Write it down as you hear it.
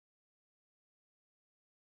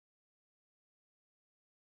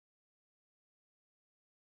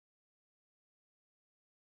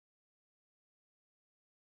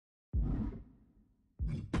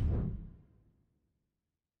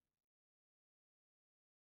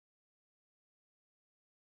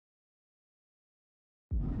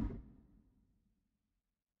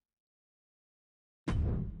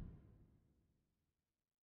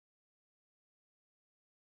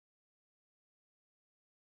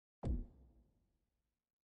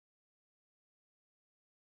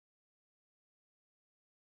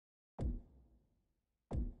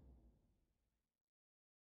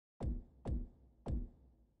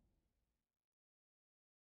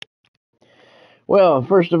Well,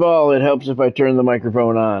 first of all, it helps if I turn the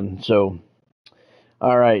microphone on. So,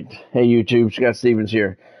 all right. Hey, YouTube. Scott Stevens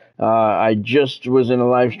here. I just was in a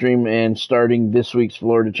live stream and starting this week's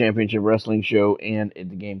Florida Championship Wrestling show, and the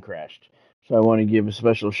game crashed. So I want to give a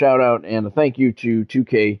special shout out and a thank you to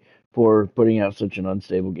 2K for putting out such an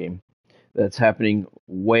unstable game. That's happening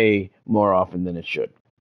way more often than it should.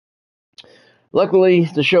 Luckily,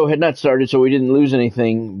 the show had not started, so we didn't lose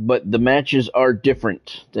anything, but the matches are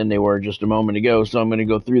different than they were just a moment ago, so I'm going to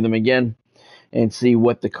go through them again and see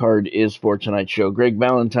what the card is for tonight's show. Greg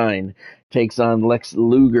Valentine takes on Lex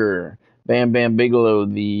Luger. Bam Bam Bigelow,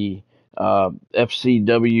 the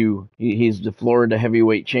FCW, he's the Florida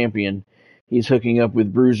Heavyweight Champion. He's hooking up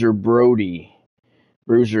with Bruiser Brody.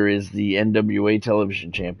 Bruiser is the NWA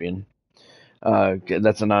Television Champion.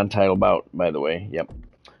 That's a non-title bout, by the way. Yep.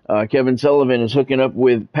 Kevin Sullivan is hooking up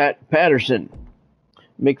with Pat Patterson.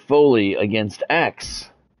 Mick Foley against Axe.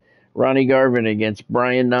 Ronnie Garvin against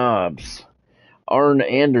Brian Knobbs. Arn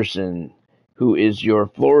Anderson, who is your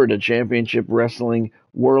Florida Championship Wrestling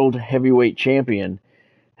World Heavyweight Champion,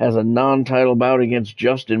 has a non-title bout against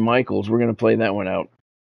Justin Michaels. We're going to play that one out.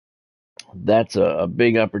 That's a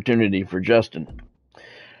big opportunity for Justin.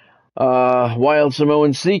 Wild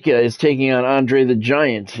Samoan Sika is taking on Andre the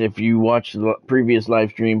Giant. If you watched the previous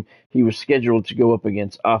live stream, he was scheduled to go up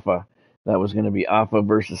against Afa. That was going to be Afa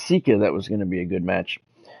versus Sika. That was going to be a good match.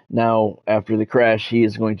 Now, after the crash, he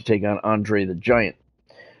is going to take on Andre the Giant.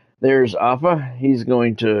 There's Afa. He's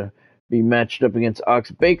going to be matched up against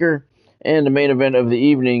Ox Baker. And the main event of the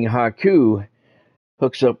evening, Haku,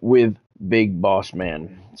 hooks up with Big Boss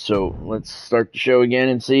Man. So let's start the show again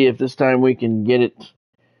and see if this time we can get it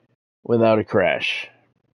without a crash.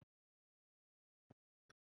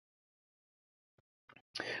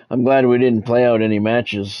 I'm glad we didn't play out any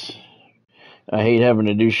matches. I hate having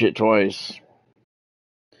to do shit twice.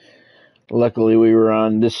 Luckily, we were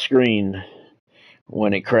on this screen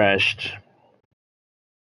when it crashed.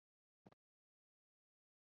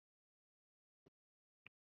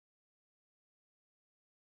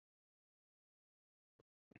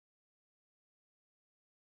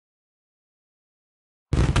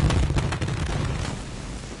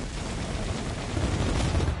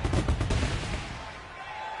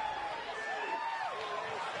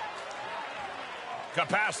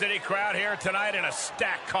 Capacity crowd here tonight in a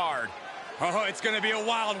stacked card. Oh, it's going to be a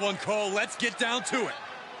wild one, Cole. Let's get down to it.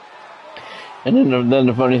 And then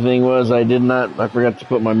the funny thing was, I forgot to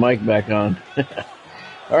put my mic back on.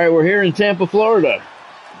 All right, we're here in Tampa, Florida.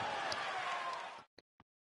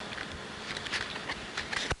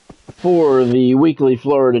 For the weekly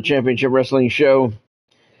Florida Championship Wrestling show.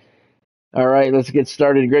 All right, let's get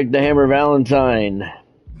started. Greg the Hammer Valentine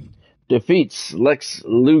defeats Lex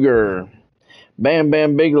Luger. Bam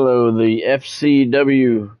Bam Bigelow, the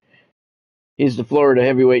FCW, he's the Florida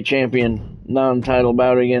Heavyweight Champion, non-title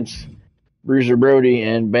bout against Bruiser Brody,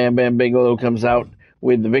 and Bam Bam Bigelow comes out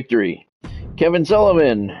with the victory. Kevin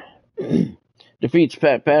Sullivan defeats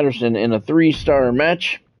Pat Patterson in a 3-star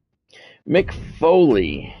match. Mick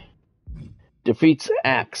Foley defeats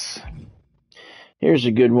Axe. Here's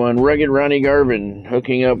a good one. Rugged Ronnie Garvin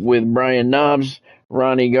hooking up with Brian Knobbs.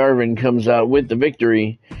 Ronnie Garvin comes out with the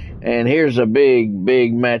victory. And here's a big,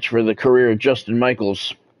 big match for the career of Justin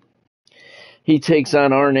Michaels. He takes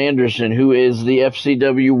on Arn Anderson, who is the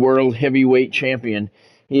FCW World Heavyweight Champion.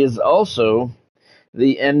 He is also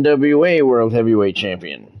the NWA World Heavyweight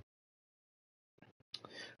Champion.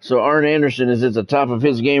 So Arn Anderson is at the top of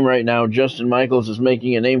his game right now. Justin Michaels is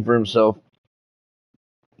making a name for himself.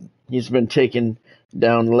 He's been taking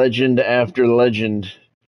down legend after legend.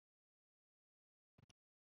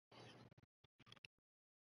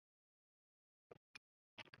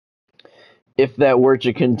 If that were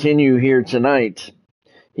to continue here tonight,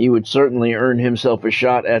 he would certainly earn himself a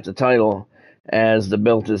shot at the title, as the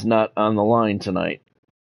belt is not on the line tonight.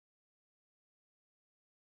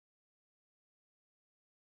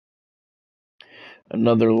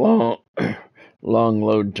 Another long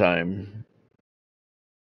load time.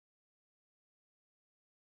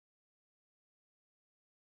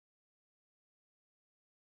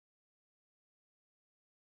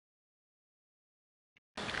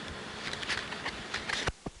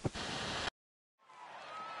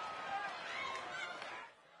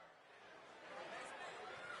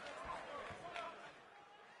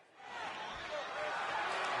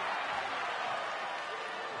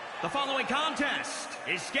 The following contest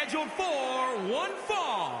is scheduled for one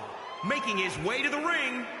fall. Making his way to the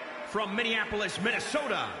ring from Minneapolis,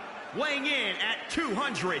 Minnesota, weighing in at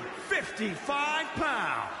 255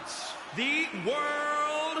 pounds, the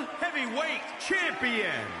World Heavyweight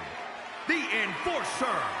Champion, the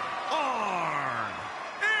Enforcer, Arn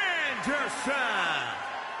Anderson.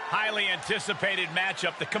 Highly anticipated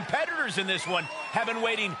matchup. The competitors in this one have been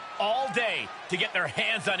waiting all day to get their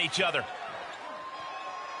hands on each other.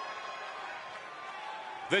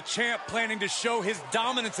 The champ planning to show his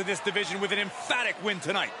dominance in this division with an emphatic win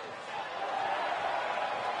tonight.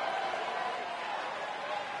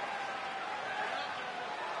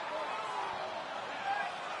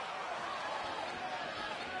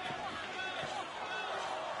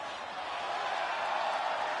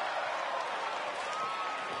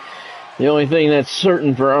 The only thing that's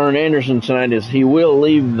certain for Arn Anderson tonight is he will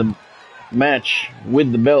leave the match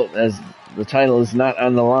with the belt, as the title is not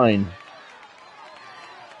on the line.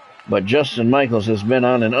 But Justin Michaels has been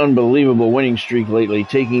on an unbelievable winning streak lately,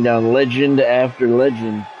 taking down legend after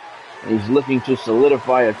legend. He's looking to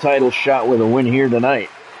solidify a title shot with a win here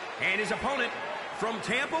tonight. And his opponent from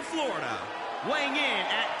Tampa, Florida, weighing in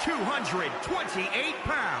at 228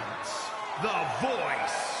 pounds, the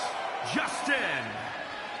Voice, Justin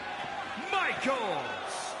Michaels.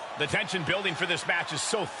 The tension building for this match is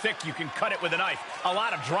so thick you can cut it with a knife. A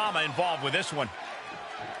lot of drama involved with this one.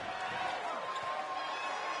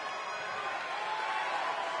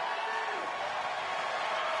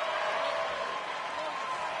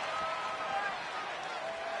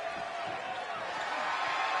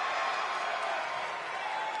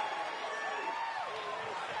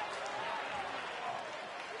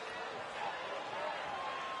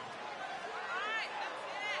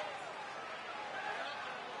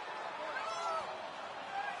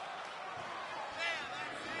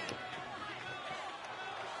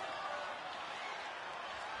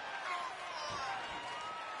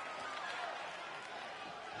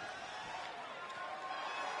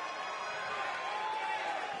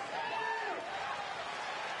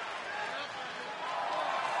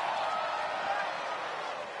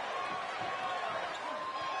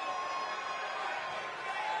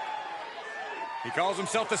 He calls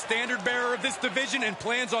himself the standard bearer of this division and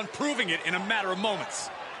plans on proving it in a matter of moments.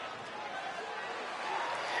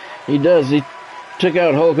 He does. He took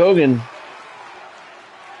out Hulk Hogan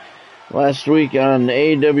last week on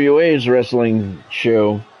AWA's wrestling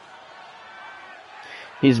show.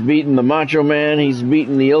 He's beaten the Macho Man. He's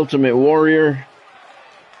beaten the Ultimate Warrior.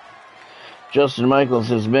 Justin Michaels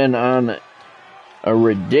has been on a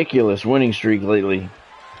ridiculous winning streak lately.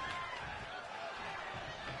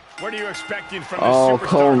 What are you expecting from this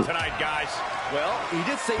superstar tonight, guys? Well, he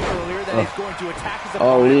did say earlier that he's going to attack his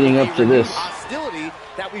all opponent leading with up to this hostility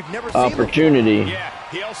that we've never opportunity. seen Yeah,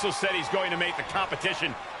 he also said he's going to make the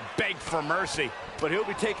competition beg for mercy. But he'll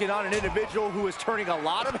be taking on an individual who is turning a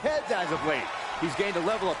lot of heads as of late. He's gained a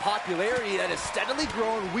level of popularity that has steadily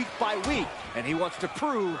grown week by week, and he wants to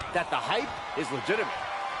prove that the hype is legitimate.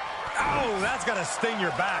 Oh, that's got to sting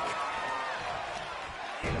your back.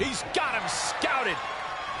 He's got him scouted.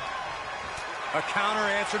 A counter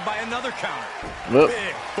answered by another counter. Nope.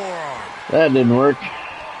 Big forearm. That didn't work.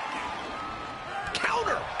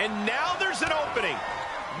 Counter. And now there's an opening.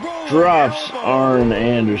 Rolling Drops elbow. Arn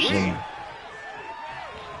Anderson.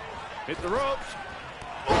 Hit the ropes.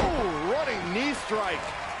 Oh, running knee strike.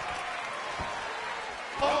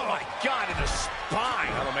 Oh, my God, in the spine.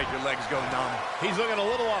 That'll make your legs go numb. He's looking a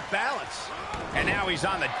little off balance. And now he's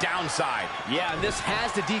on the downside. Yeah, and this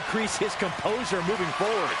has to decrease his composure moving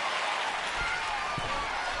forward.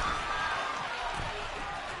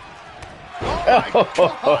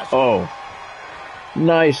 Oh,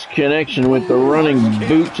 nice connection with the running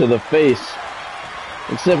boot to the face.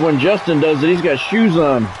 Except when Justin does it, he's got shoes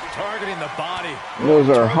on. Targeting the body. Those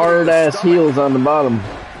are hard-ass heels on the bottom.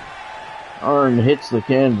 Arn hits the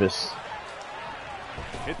canvas.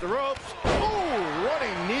 Hit the ropes. Oh,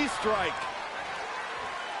 running knee strike.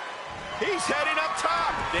 He's heading up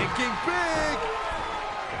top. Thinking big.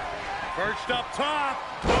 Perched up top.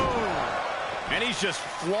 Boom. And he's just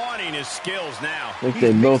flaunting his skills now. I think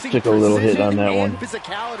they both took a little hit on that one.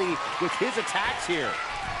 Physicality with his attacks here.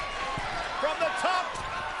 From the top.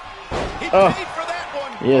 He Oh. paid for that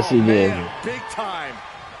one. Yes, he did. Man, big time.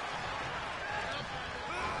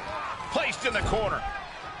 Placed in the corner.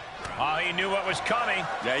 Oh, he knew what was coming.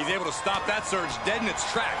 Yeah, he's able to stop that surge dead in its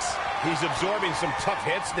tracks. He's absorbing some tough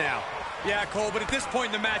hits now. Yeah, Cole, but at this point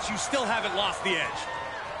in the match, you still haven't lost the edge.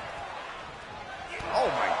 Oh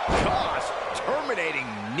my gosh. Terminating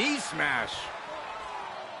knee smash.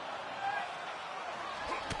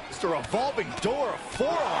 It's a revolving door of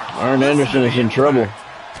forearms. Arn Anderson is in trouble.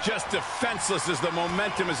 Just defenseless as the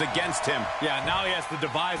momentum is against him. Yeah, now he has to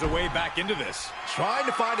devise a way back into this. Trying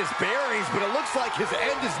to find his bearings, but it looks like his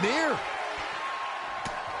end is near.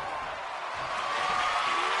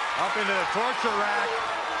 Up into the torture rack.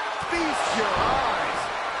 Feast your eyes.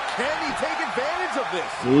 Can he take advantage of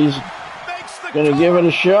this? He's going to give it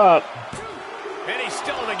a shot. And he's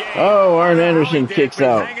still in the game. Oh, Arn Anderson kicks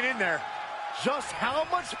out. Hanging in there. Just how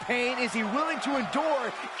much pain is he willing to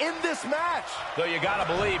endure in this match? Though you got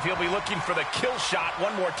to believe he'll be looking for the kill shot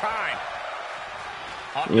one more time.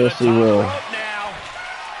 Yes, he will. Now.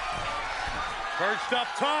 Perched up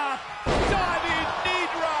top. Diving knee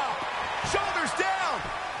drop. Shoulders down.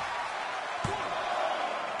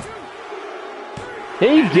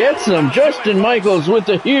 He gets him. Justin Michaels with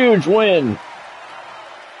a huge win.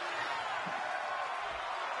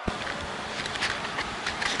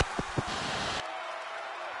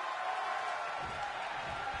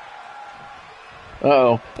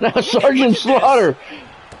 Uh-oh. Now Sergeant Slaughter.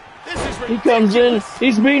 He comes in.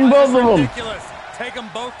 He's beating both of them. Ridiculous. Take them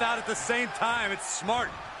both out at the same time. It's smart.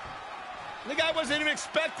 The guy wasn't even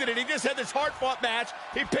expecting it. He just had this hard-fought match.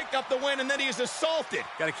 He picked up the win, and then he was assaulted.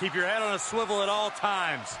 Got to keep your head on a swivel at all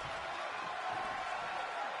times.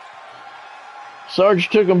 Sarge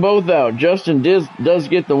took them both out. Justin does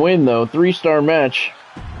get the win, though. 3-star match.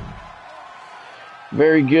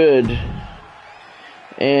 Very good.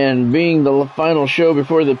 And being the final show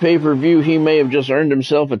before the pay-per-view, he may have just earned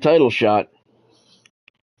himself a title shot.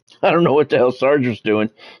 I don't know what the hell Sarge was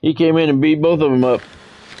doing. He came in and beat both of them up.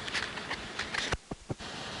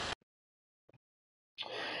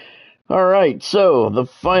 All right, so the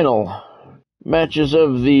final matches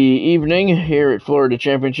of the evening here at Florida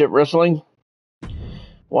Championship Wrestling.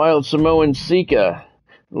 Wild Samoan Sika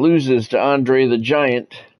loses to Andre the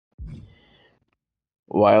Giant.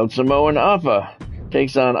 Wild Samoan Afa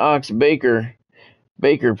takes on Ox Baker.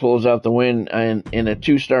 Baker pulls out the win in a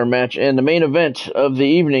 2-star match. And the main event of the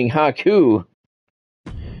evening, Haku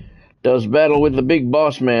does battle with the Big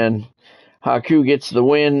Boss Man. Haku gets the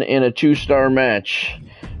win in a 2-star match.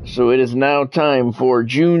 So it is now time for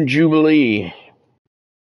June Jubilee.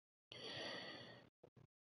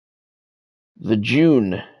 The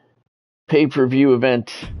June pay-per-view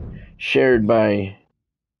event shared by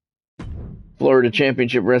Florida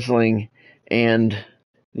Championship Wrestling and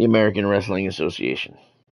the American Wrestling Association.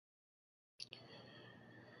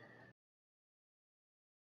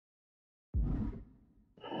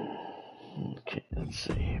 Okay, let's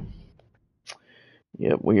see.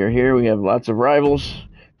 Yep, we are here. We have lots of rivals,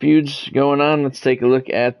 feuds going on. Let's take a look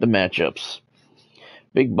at the matchups.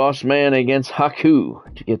 Big Boss Man against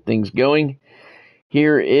Haku to get things going.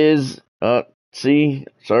 Here is,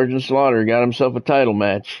 Sergeant Slaughter got himself a title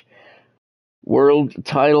match. World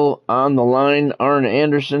title on the line. Arn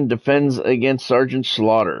Anderson defends against Sergeant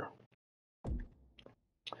Slaughter.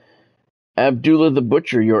 Abdullah the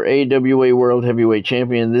Butcher, your AWA World Heavyweight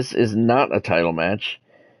Champion. This is not a title match.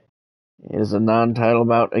 It is a non-title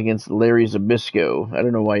bout against Larry Zbyszko. I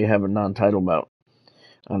don't know why you have a non-title bout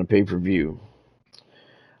on a pay-per-view.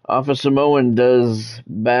 Alpha Samoan does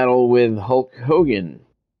battle with Hulk Hogan.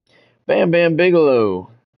 Bam Bam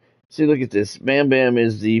Bigelow. See, look at this. Bam Bam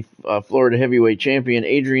is the Florida Heavyweight Champion.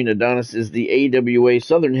 Adrian Adonis is the AWA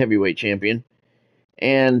Southern Heavyweight Champion.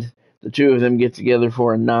 And the two of them get together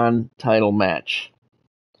for a non-title match.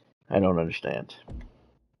 I don't understand.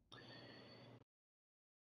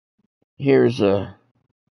 Here's a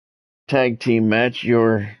tag team match.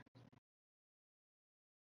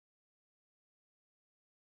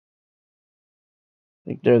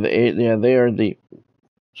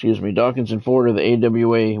 Dawkins and Ford are the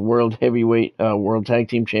AWA World Heavyweight World Tag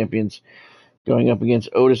Team Champions going up against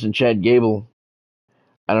Otis and Chad Gable.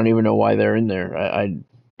 I don't even know why they're in there. I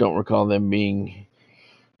don't recall them being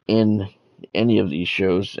in any of these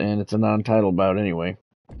shows, and it's a non-title bout anyway.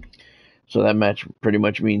 So that match pretty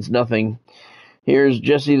much means nothing. Here's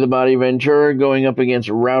Jesse the Body Ventura going up against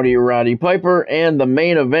Rowdy Roddy Piper, and the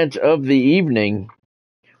main event of the evening.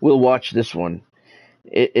 We'll watch this one.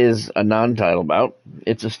 It is a non-title bout.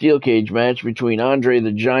 It's a steel cage match between Andre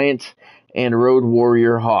the Giant and Road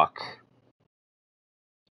Warrior Hawk.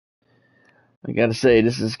 I gotta say,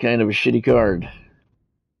 this is kind of a shitty card.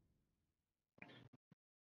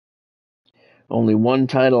 Only one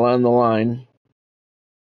title on the line.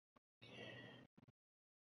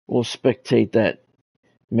 We'll spectate that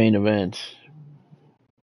main event.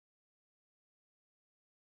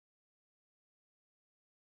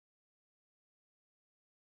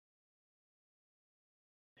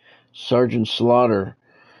 Sergeant Slaughter,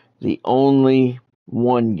 the only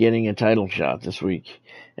one getting a title shot this week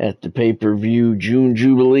at the pay-per-view June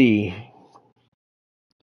Jubilee.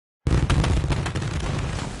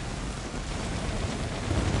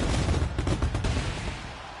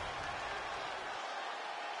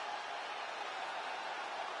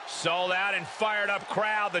 Sold out and fired up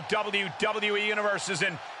crowd. The WWE Universe is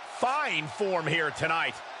in fine form here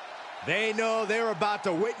tonight. They know they're about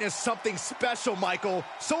to witness something special, Michael.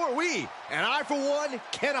 So are we. And I, for one,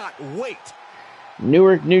 cannot wait.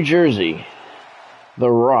 Newark, New Jersey. The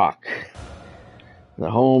Rock. The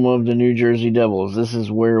home of the New Jersey Devils. This is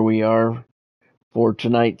where we are for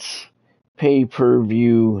tonight's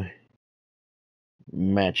pay-per-view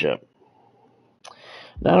matchup.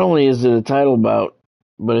 Not only is it a title bout,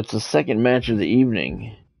 but it's the second match of the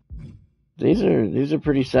evening. These are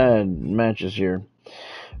pretty sad matches here.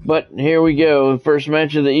 But here we go. First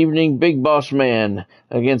match of the evening, Big Boss Man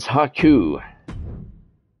against Haku.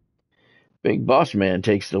 Big Boss Man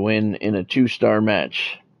takes the win in a 2-star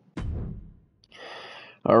match.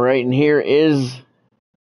 Alright, and here is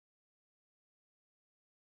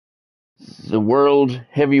the World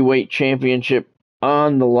Heavyweight Championship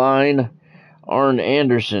on the line. Arn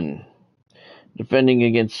Anderson defending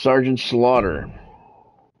against Sergeant Slaughter.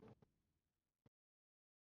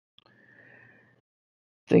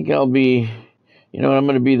 I think I'm going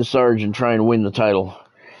to be the Sarge and try and win the title.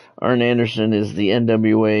 Arn Anderson is the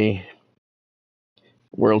NWA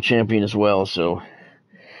World Champion as well, so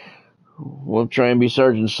we'll try and be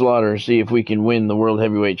Sergeant Slaughter and see if we can win the World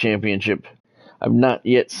Heavyweight Championship. I've not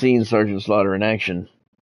yet seen Sergeant Slaughter in action.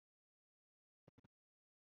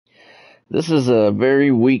 This is a very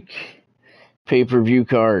weak pay-per-view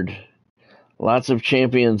card. Lots of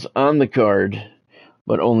champions on the card,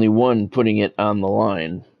 but only one putting it on the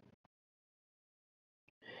line.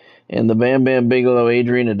 And the Bam Bam Bigelow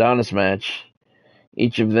Adrian Adonis match,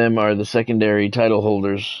 each of them are the secondary title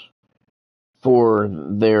holders for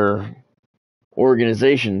their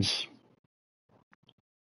organizations.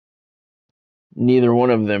 Neither one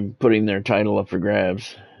of them putting their title up for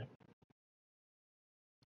grabs.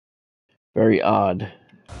 Very odd.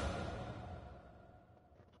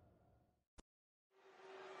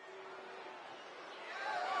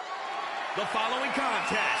 The following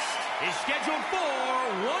contest is scheduled for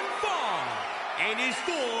one fall and is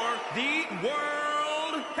for the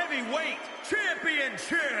World Heavyweight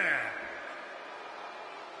Championship.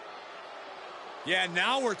 Yeah,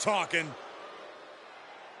 now we're talking.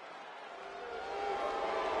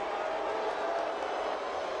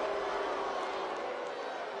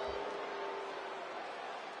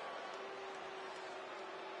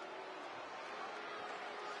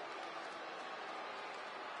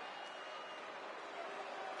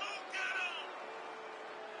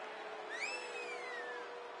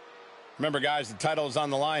 Remember, guys, the title is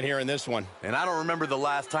on the line here in this one. And I don't remember the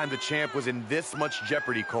last time the champ was in this much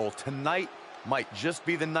jeopardy, Cole. Tonight might just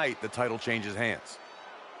be the night the title changes hands.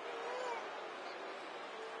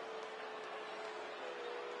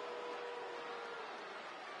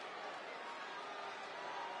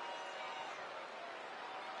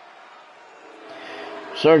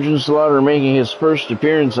 Sergeant Slaughter making his first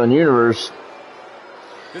appearance on Universe.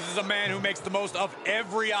 This is a man who makes the most of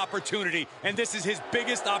every opportunity, and this is his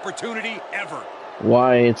biggest opportunity ever.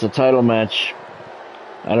 Why it's a title match,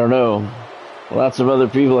 I don't know. Lots of other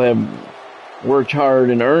people have worked hard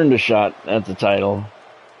and earned a shot at the title.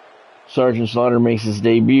 Sergeant Slaughter makes his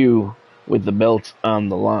debut with the belt on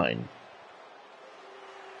the line.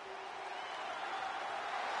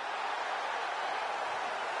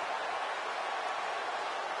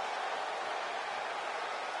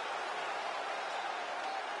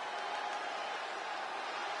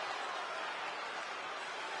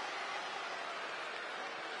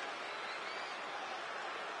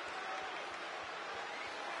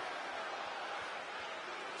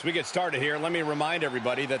 As we get started here, let me remind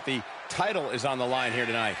everybody that the title is on the line here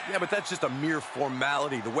tonight. Yeah, but that's just a mere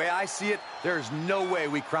formality. The way I see it, there is no way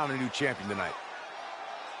we crown a new champion tonight.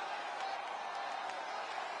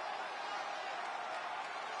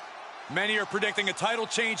 Many are predicting a title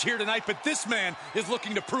change here tonight, but this man is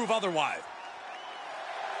looking to prove otherwise.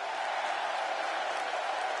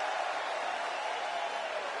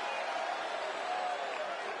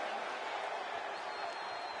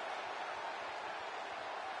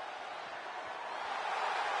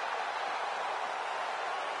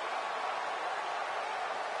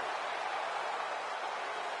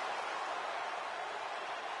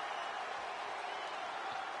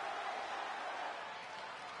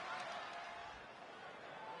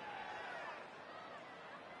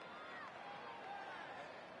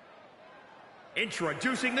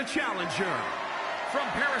 Introducing the challenger from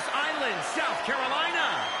Paris Island, South Carolina,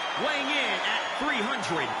 weighing in at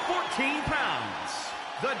 314 pounds,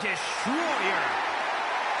 the Destroyer,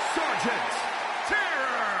 Sergeant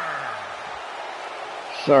Terror.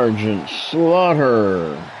 Sergeant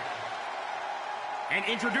Slaughter. And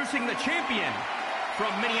introducing the champion from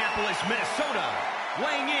Minneapolis, Minnesota,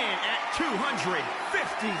 weighing in at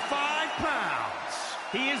 255 pounds,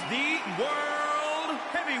 He is the World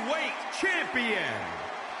Heavyweight Champion,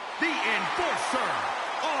 the Enforcer,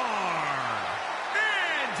 Arn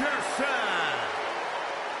Anderson.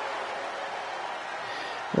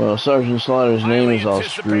 Well, Sergeant Slaughter's name is all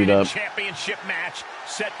screwed up. Championship match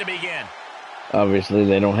set to begin. Obviously,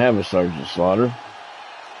 they don't have a Sergeant Slaughter.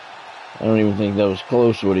 I don't even think that was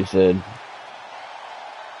close what he said.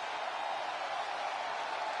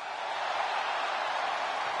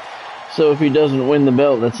 So if he doesn't win the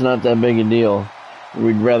belt, that's not that big a deal.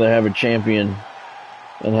 We'd rather have a champion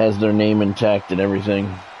that has their name intact and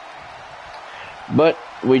everything. But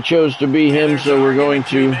we chose to be him, so we're going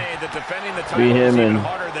to be him. And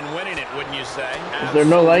harder than winning it, wouldn't you say? Is there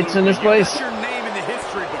no lights in this place? You got your name in the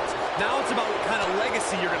history books. Now it's about what kind of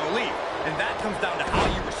legacy you're going to leave, and that comes down to how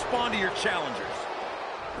you respond to your challengers.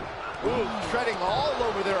 Ooh, treading all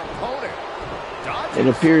over their opponent. Dodges. It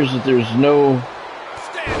appears that there's no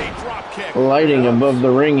Standing drop kick. lighting above the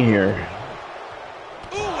ring here.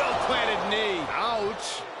 Ooh, well planted knee.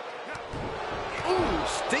 Ouch. Ooh,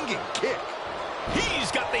 stinging kick.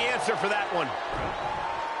 He's got the answer for that one.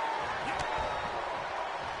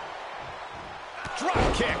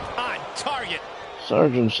 Drop kick on target.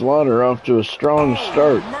 Sergeant Slaughter off to a strong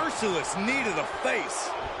start. Merciless knee to the face.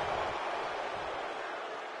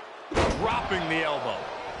 Dropping the elbow.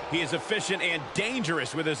 He is efficient and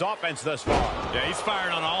dangerous with his offense thus far. Yeah, he's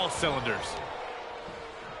firing on all cylinders.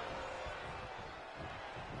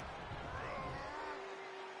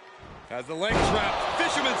 Has the leg trap.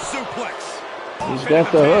 Fisherman suplex. He's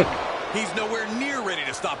got the hook. He's nowhere near ready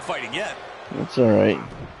to stop fighting yet. That's all right.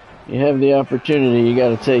 You have the opportunity, you got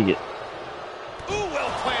to take it. Ooh,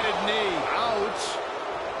 well planted knee. Ouch.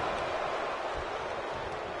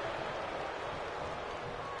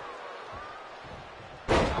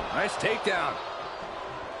 Nice takedown.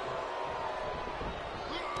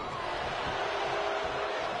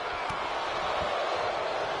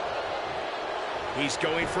 He's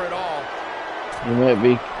going for it all. You might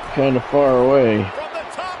be kind of far away. From the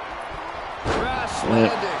top. Crash Yeah.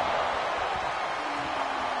 landing.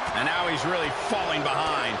 And now he's really falling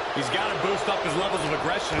behind. He's got to boost up his levels of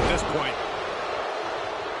aggression at this point.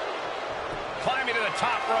 Climbing to the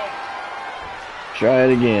top rope. Try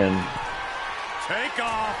it again. Take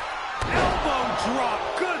off. Elbow drop.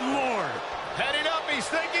 Good Lord. Heading up, he's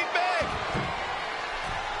thinking big.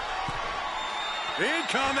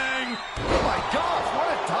 Incoming. Oh my gosh, what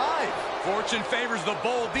a dive. Fortune favors the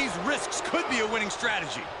bold. These risks could be a winning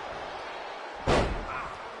strategy.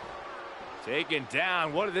 Taken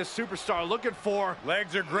down. What is this superstar looking for?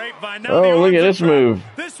 Legs are grapevine. Now Oh, look at this move.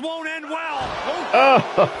 This won't end well.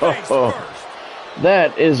 Face Oh, first.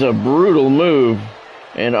 that is a brutal move.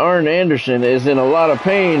 And Arn Anderson is in a lot of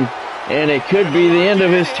pain, and it could be the end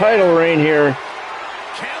of his title reign here.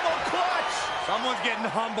 Camel clutch. Someone's getting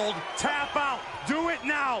humbled. Tap out. Do it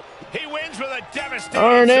now. He wins with a devastating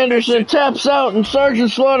Arn Anderson taps out, and Sergeant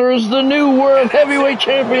Slaughter is the new World Heavyweight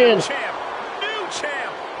Champion. New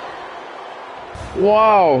champ.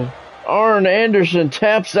 Wow. Arn Anderson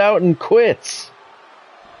taps out and quits.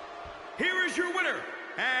 Here is your winner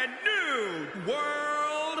and new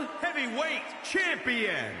World Heavyweight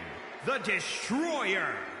Champion, the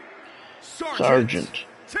Destroyer, Sergeant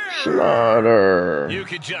Slaughter. You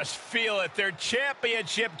could just feel it. Their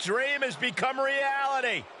championship dream has become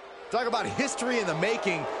reality. Talk about history in the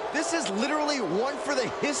making. This is literally one for the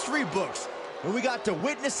history books. And we got to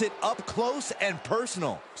witness it up close and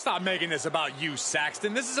personal. Stop making this about you,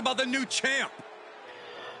 Saxton. This is about the new champ.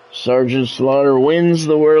 Sergeant Slaughter wins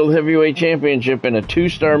the World Heavyweight Championship in a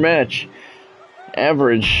 2-star match.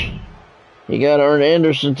 Average. He got Arn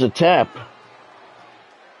Anderson to tap.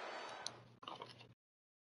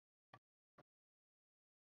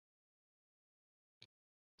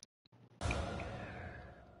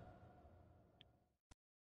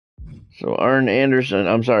 So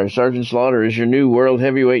Sergeant Slaughter is your new World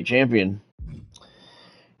Heavyweight Champion.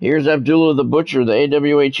 Here's Abdullah the Butcher, the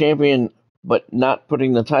AWA champion, but not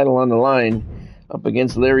putting the title on the line, up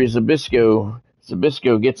against Larry Zbyszko.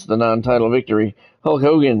 Zbyszko gets the non-title victory. Hulk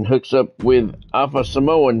Hogan hooks up with Alpha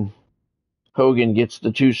Samoan. Hogan gets the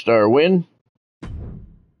 2-star win.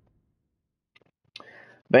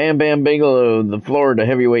 Bam Bam Bigelow, the Florida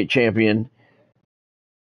heavyweight champion,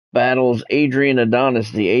 battles Adrian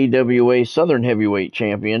Adonis, the AWA Southern Heavyweight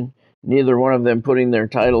Champion. Neither one of them putting their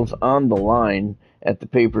titles on the line at the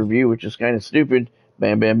pay-per-view, which is kind of stupid.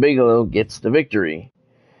 Bam Bam Bigelow gets the victory.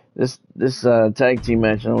 This tag team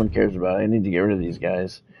match no one cares about. I need to get rid of these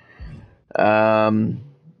guys.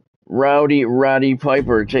 Roddy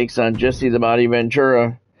Piper takes on Jesse the Body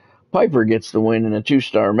Ventura. Piper gets the win in a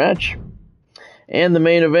 2-star match. And the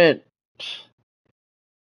main event,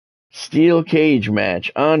 Steel cage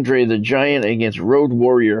match. Andre the Giant against Road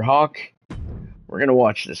Warrior Hawk. We're going to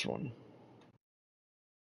watch this one.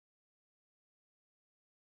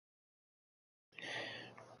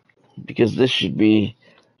 Because this should be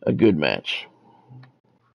a good match.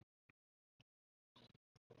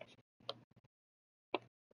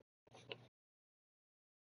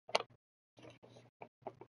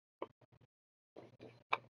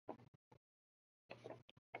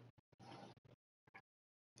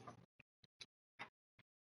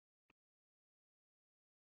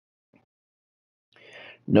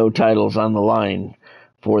 No titles on the line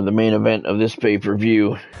for the main event of this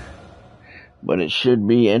pay-per-view, but it should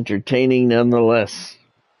be entertaining nonetheless.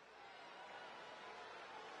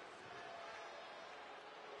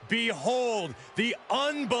 Behold the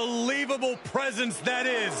unbelievable presence that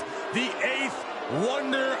is the 8th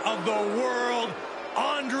wonder of the world,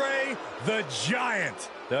 Andre the Giant.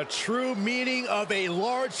 The true meaning of a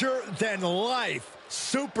larger-than-life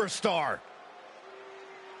superstar.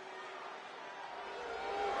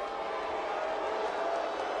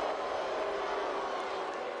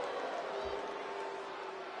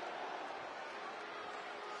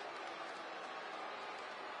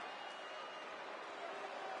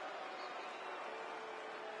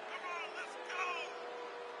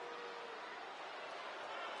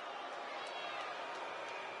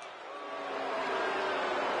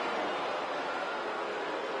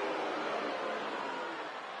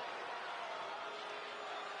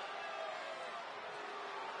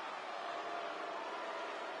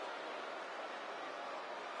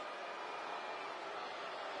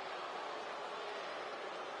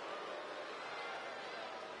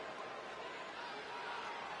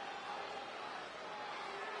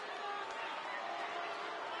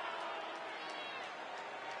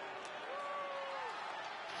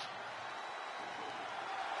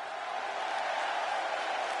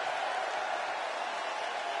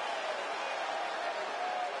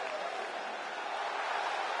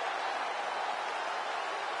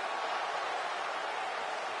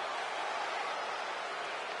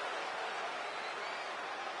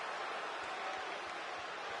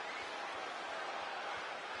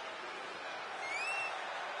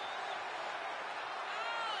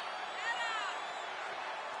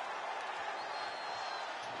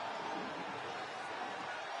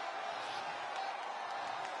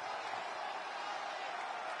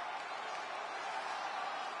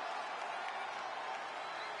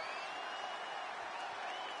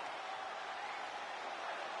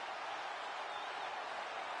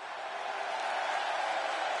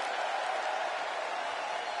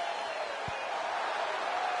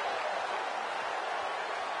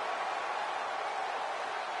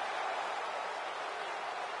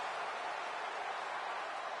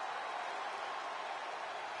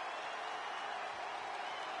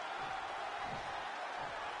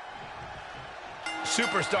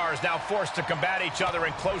 Superstars now forced to combat each other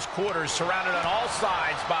in close quarters, surrounded on all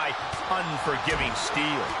sides by unforgiving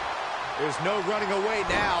steel. There's no running away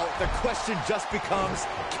now. The question just becomes,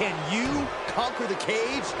 can you conquer the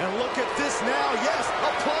cage? And look at this now. Yes,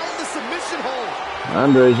 applying the submission hold.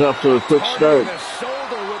 Andre's off to a quick start. The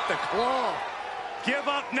shoulder with the claw. Give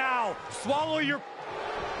up now. Swallow your...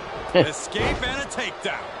 escape and a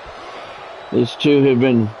takedown. These two have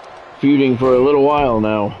been feuding for a little while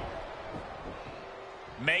now.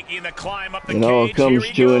 Making the climb up the It all cage. comes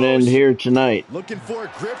to an end here tonight. Looking for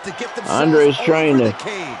a grip to get themselves Andre's trying over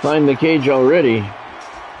to climb the cage already,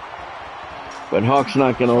 but Hawk's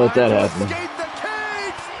not going to let that happen. And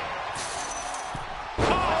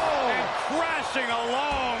crashing a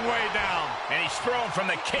long way down. And he's thrown from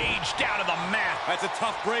the cage down to the mat. That's a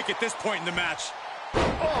tough break at this point in the match.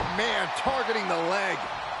 Oh, man, targeting the leg.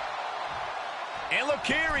 And look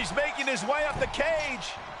here, he's making his way up the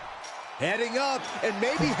cage. Heading up, and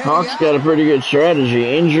maybe heading Hawk's out. got a pretty good strategy.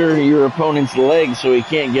 Injure your opponent's leg so he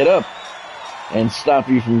can't get up and stop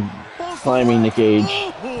you from climbing the cage.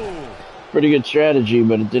 Pretty good strategy,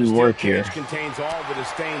 but it didn't work here. Cage contains all the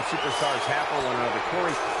disdain superstars have for one another.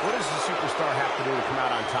 Corey, what does the superstar have to do to come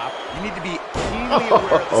out on top? You need to be keenly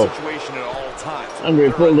aware of the situation at all times.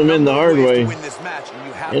 Andre pulled him in the hard way,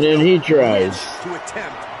 and then he tries. To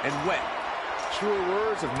attempt and when. Truer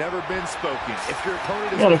words have never been spoken. If your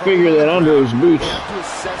opponent is Got to figure that Andre's boots to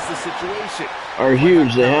assess the situation. are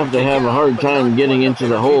huge. They have to have a hard time getting into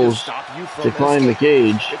the holes to climb the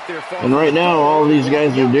cage. And right now, all these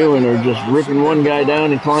guys are doing are just ripping one guy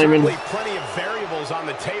down and climbing, Plenty of variables on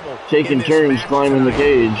the table. taking turns climbing the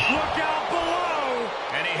cage. Look out below.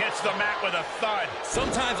 And he hits the mat with a thud.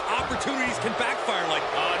 Sometimes opportunities can backfire like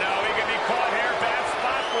that. Oh no, he can be caught here. Bad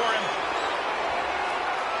spot for him.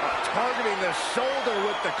 targeting the shoulder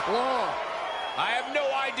with the claw. I have no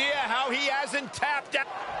idea how he hasn't tapped out.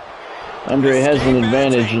 Andre has an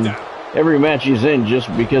advantage in every match he's in just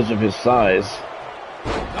because of his size.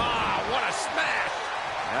 Ah, what a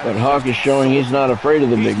smash. But Hawk is showing he's not afraid of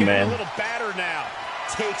the big He's man. a little battered now.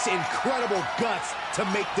 Takes incredible guts to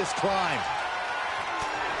make this climb.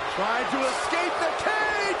 Trying to escape the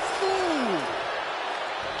cage. Ooh.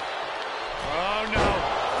 Oh, no.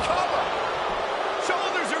 Cover.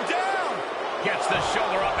 Shoulders are down. Gets the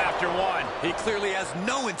shoulder up after one. He clearly has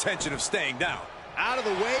no intention of staying down. Out of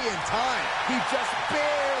the way in time. He just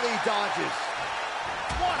barely dodges.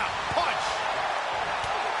 What a punch.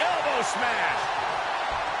 Elbow smash.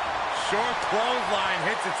 Short clothesline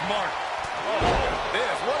hits its mark. Oh,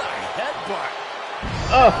 this, what a headbutt.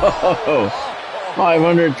 Oh,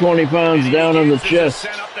 520 pounds down on the chest.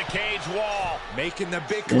 Set up the cage wall. Making the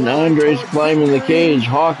big And Andre's climbing the cage.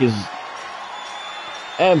 Hawk is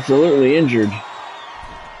absolutely injured.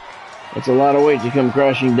 It's a lot of weight to come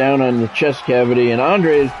crashing down on the chest cavity. And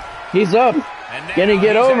Andre, he's up. Can he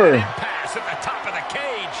get over? Pass at the top of the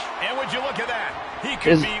cage. And would you look at that? He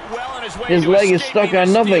could be well on his way. His leg is stuck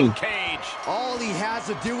on nothing. All he has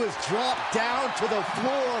to do is drop down to the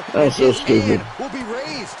floor. That's so stupid. Will be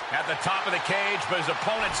raised at the top of the cage, but his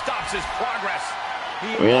opponent stops his progress.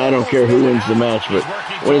 I mean, I don't care who wins the match, but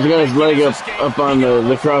when he's got his leg up on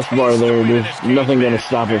the crossbar there, there's nothing going to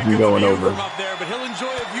stop him from going over. But he'll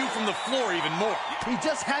enjoy a view from the floor even more. He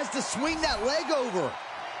just has to swing that leg over.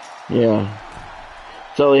 Yeah,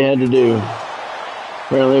 that's all he had to do.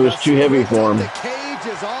 Apparently it was too heavy for him. The cage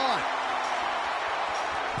is on.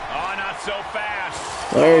 Oh, not so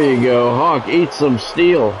fast. There you go. Hawk eats some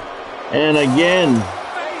steel. And again.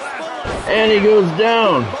 And he goes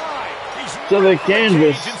down to the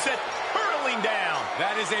canvas.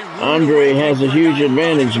 Andre has a huge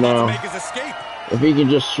advantage now. If he can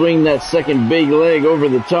just swing that second big leg over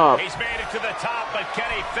the top. He's made it to the top, but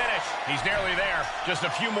can he finish? He's nearly there. Just a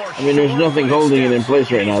few more. I mean, there's nothing holding it in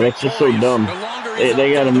place right now. That's just so dumb.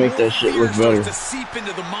 They got to make that shit look better.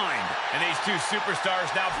 And these two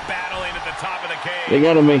superstars now battling at the top of the cage. They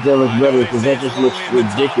got to make that look better because that just looks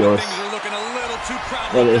ridiculous.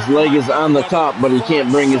 That his leg is on the top, but he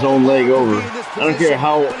can't bring his own leg over. I don't care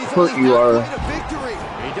how hurt you are.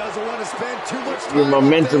 Your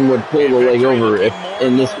momentum would pull the leg over if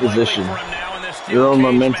in this position. Your own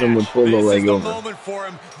momentum would pull the leg over.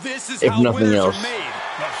 If nothing else.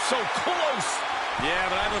 So close. Yeah,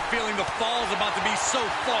 but I have a feeling the fall's about to be so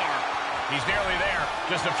far. He's nearly there.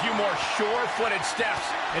 Just a few more sure-footed steps,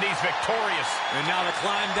 and he's victorious. And now the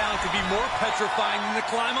climb down could be more petrifying than the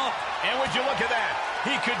climb up. And would you look at that?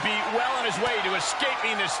 He could be well on his way to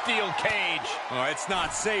escaping the steel cage. Oh, it's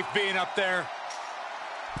not safe being up there.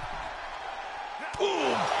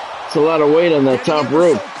 It's a lot of weight on that top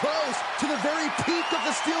rope. So close to the very peak of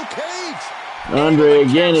the steel cage. Andre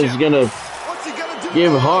again is going to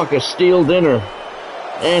give Hawk a steel dinner.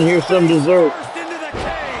 And here's some dessert.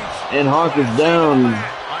 And Hawk is down,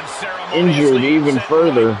 injured even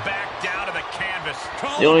further.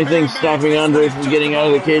 The only thing stopping Andre from getting out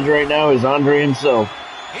of the cage right now is Andre himself.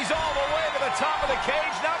 He's all the way to the top of the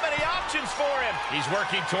cage. Not many options for him. He's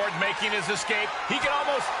working toward making his escape. He can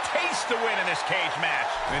almost taste the win in this cage match.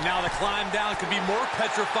 And now the climb down could be more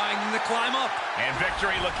petrifying than the climb up. And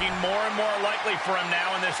victory looking more and more likely for him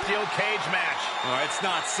now in this steel cage match. Oh, it's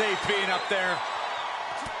not safe being up there.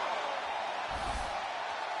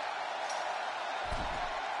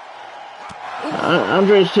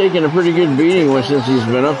 Andre's taken a pretty good beating since he's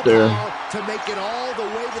been up there.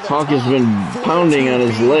 Hawk has been pounding on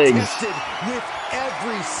his legs.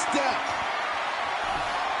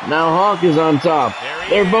 Now Hawk is on top.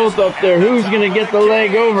 They're both up there. Who's going to get the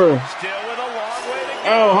leg over?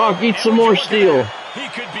 Oh, Hawk eats some more steel.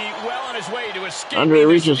 Andre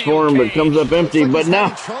reaches for him but comes up empty. But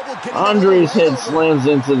now Andre's head slams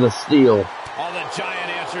into the steel. All the giant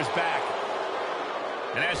answers back.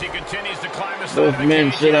 And as he continues to climb the both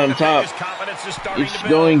men sit on top, each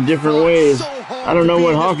going different ways. I don't know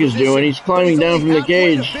what Hawk is doing. He's climbing down from the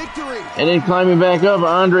cage and then climbing back up.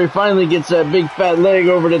 Andre finally gets that big fat leg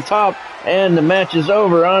over the top, and the match is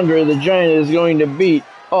over. Andre the Giant is going to beat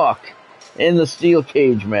Hawk in the steel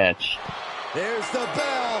cage match. There's the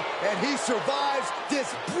bell, and he survives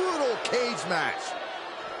this brutal cage match.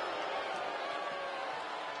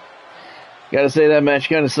 Gotta say, that match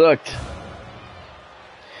kind of sucked.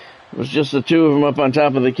 It was just the two of them up on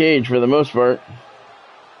top of the cage for the most part.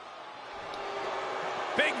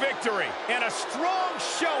 Big victory and a strong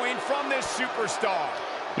showing from this superstar.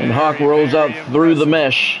 And Hawk rolls out through the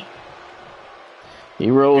mesh.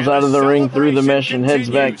 He rolls out of the ring through the mesh and heads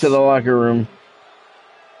back to the locker room.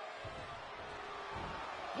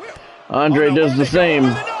 Andre does the same.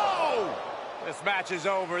 This match is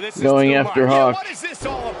over. This is going too after much. Hawk. Yeah, what is this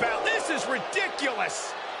all about? This is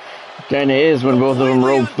ridiculous. Kinda is when both of them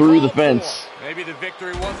rolled through the fence. Maybe the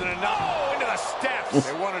victory wasn't enough. Oh, into the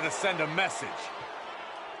steps. They wanted to send a message.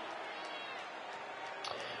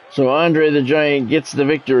 So Andre the Giant gets the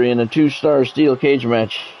victory in a 2-star steel cage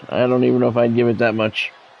match. I don't even know if I'd give it that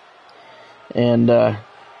much. And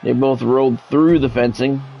they both rolled through the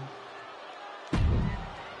fencing.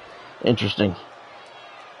 Interesting.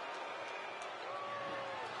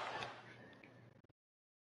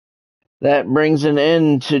 That brings an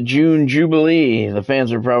end to June Jubilee. The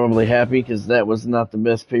fans are probably happy because that was not the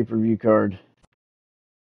best pay-per-view card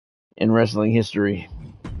in wrestling history.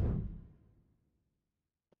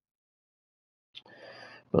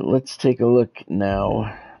 But let's take a look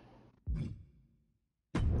now.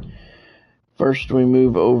 First, we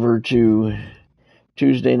move over to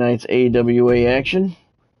Tuesday night's AWA action.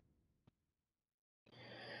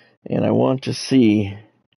 And I want to see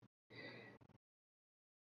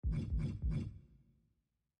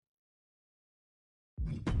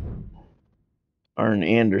Arn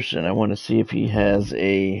Anderson. I want to see if he has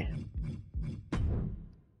a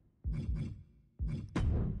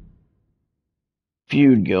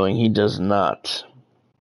feud going. He does not.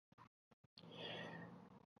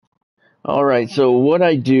 Alright, so what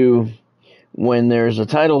I do when there's a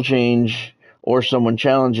title change or someone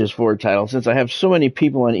challenges for a title, since I have so many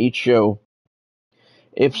people on each show,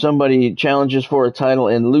 if somebody challenges for a title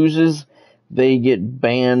and loses, they get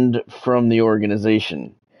banned from the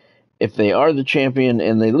organization. If they are the champion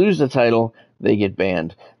and they lose the title, they get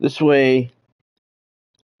banned. This way,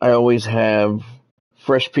 I always have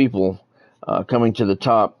fresh people coming to the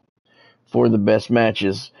top for the best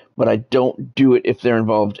matches, but I don't do it if they're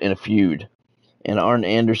involved in a feud. And Arn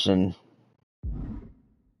Anderson...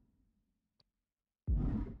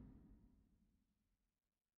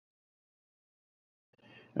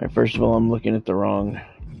 Alright, first of all, I'm looking at the wrong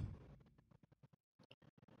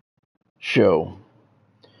show.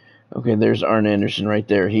 Okay, there's Arn Anderson right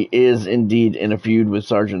there. He is indeed in a feud with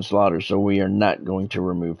Sergeant Slaughter, so we are not going to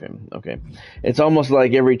remove him. Okay, it's almost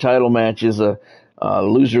like every title match is a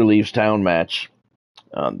loser leaves town match,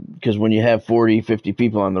 because when you have 40, 50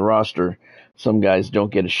 people on the roster, some guys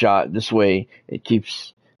don't get a shot. This way, it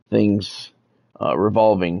keeps things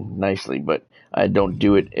revolving nicely, but I don't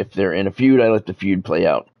do it if they're in a feud. I let the feud play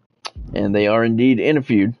out. And they are indeed in a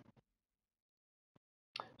feud.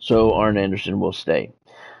 So Arn Anderson will stay.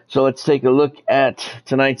 So let's take a look at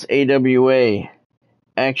tonight's AWA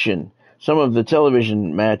action. Some of the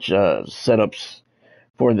television match setups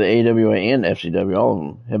for the AWA and FCW,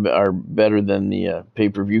 all of them are better than the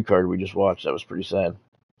pay-per-view card we just watched. That was pretty sad.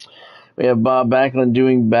 We have Bob Backlund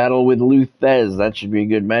doing battle with Lou Thez. That should be a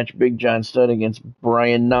good match. Big John Studd against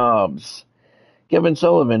Brian Knobbs. Kevin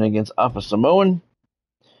Sullivan against Alpha Samoan.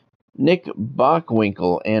 Nick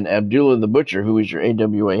Bockwinkel and Abdullah the Butcher, who is your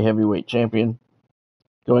AWA heavyweight champion,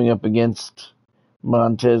 going up against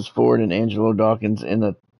Montez Ford and Angelo Dawkins in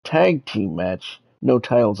a tag team match. No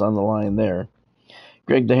titles on the line there.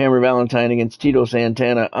 Greg the Hammer Valentine against Tito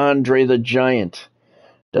Santana. Andre the Giant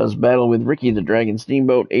does battle with Ricky the Dragon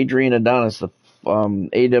Steamboat. Adrian Adonis, the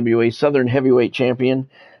AWA Southern Heavyweight Champion,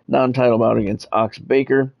 non-title bout against Ox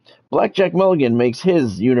Baker. Blackjack Mulligan makes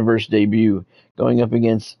his Universe debut, going up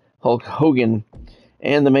against Hulk Hogan.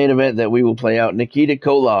 And the main event that we will play out, Nikita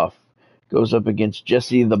Koloff goes up against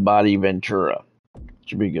Jesse the Body Ventura.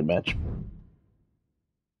 Should be a good match.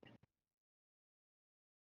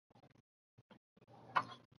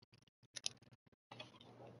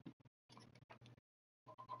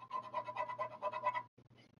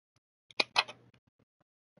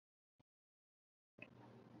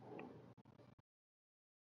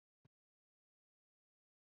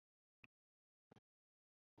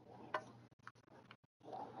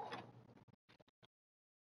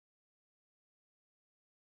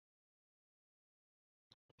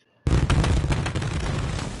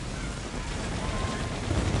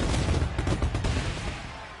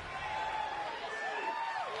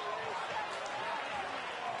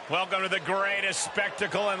 Welcome to the greatest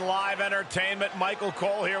spectacle in live entertainment. Michael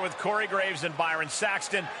Cole here with Corey Graves and Byron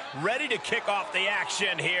Saxton, ready to kick off the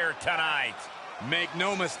action here tonight. Make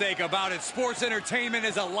no mistake about it, sports entertainment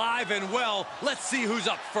is alive and well. Let's see who's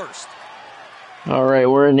up first. All right,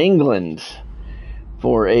 we're in England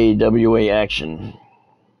for AWA action.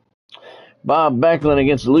 Bob Backlund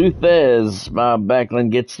against Lou Thez. Bob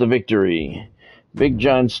Backlund gets the victory. Big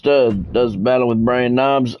John Studd does battle with Brian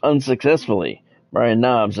Knobbs unsuccessfully. Brian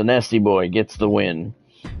Knobbs, a nasty boy, gets the win.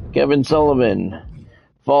 Kevin Sullivan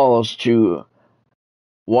falls to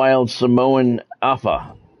Wild Samoan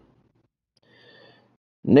Alpha.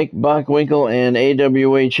 Nick Bockwinkel and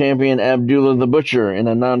AWA champion Abdullah the Butcher in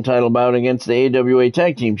a non-title bout against the AWA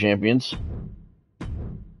Tag Team Champions.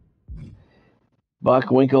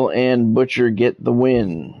 Bockwinkel and Butcher get the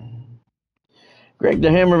win. Greg the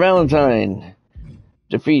Hammer Valentine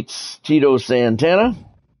defeats Tito Santana.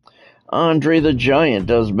 Andre the Giant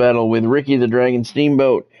does battle with Ricky the Dragon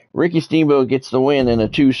Steamboat. Ricky Steamboat gets the win in a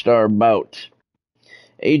 2-star bout.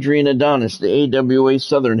 Adrian Adonis, the AWA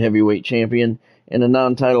Southern Heavyweight Champion, in a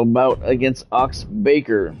non-title bout against Ox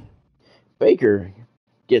Baker. Baker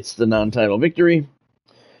gets the non-title victory.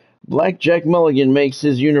 Blackjack Mulligan makes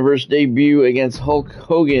his Universe debut against Hulk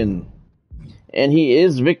Hogan, and he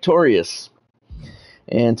is victorious.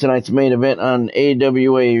 And tonight's main event on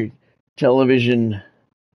AWA television,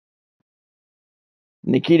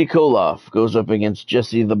 Nikita Koloff goes up against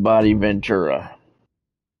Jesse the Body Ventura.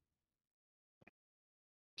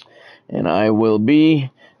 And I will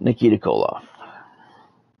be Nikita Koloff.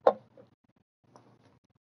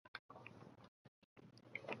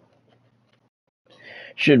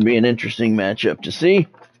 Should be an interesting matchup to see.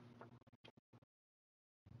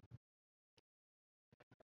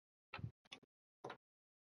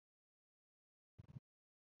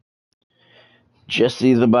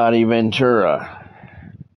 Jesse the Body Ventura.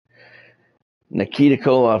 Nikita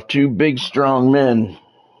Koloff, two big, strong men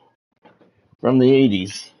from the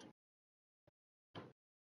 80s.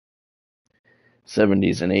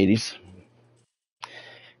 70s and 80s.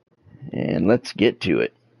 And let's get to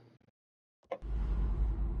it.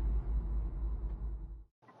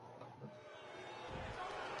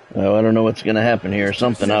 Oh, I don't know what's going to happen here.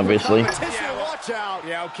 Something, obviously. Watch out.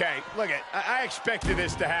 Yeah, okay. Look, I expected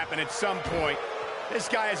this to happen at some point. This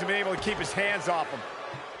guy hasn't been able to keep his hands off him.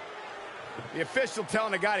 The official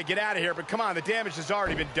telling the guy to get out of here, but come on, the damage has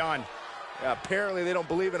already been done. Yeah, apparently they don't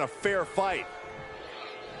believe in a fair fight.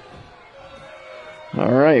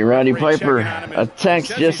 All right, Roddy Piper attacks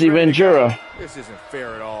Jesse Ventura. This isn't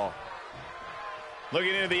fair at all.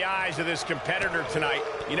 Looking into the eyes of this competitor tonight,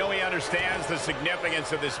 you know he understands the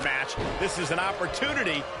significance of this match. This is an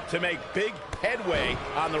opportunity to make big headway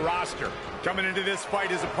on the roster. Coming into this fight,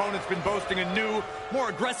 his opponent's been boasting a new, more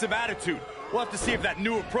aggressive attitude. We'll have to see if that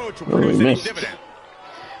new approach will produce any dividend.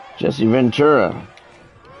 Jesse Ventura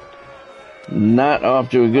not off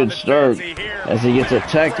to a good start as he gets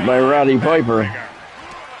attacked by Roddy Piper.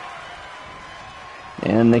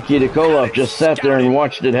 And Nikita Koloff just sat there and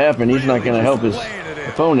watched it happen. He's not going to help his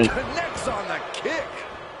opponent. Connects on the kick.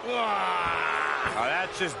 Oh,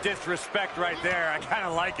 that's just disrespect right there. I kind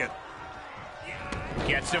of like it.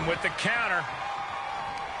 Gets him with the counter.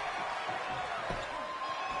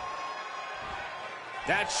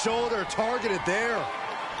 That shoulder targeted there.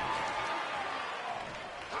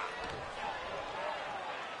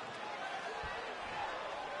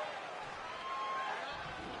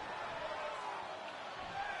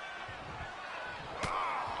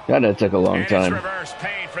 God, that took a long time. Reverse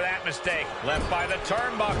pain for that mistake. Left by the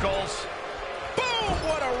turnbuckles. Boom!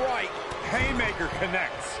 What a right. Haymaker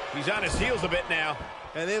connects. He's on his heels a bit now.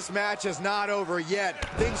 And this match is not over yet.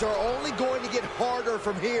 Things are only going to get harder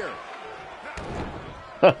from here.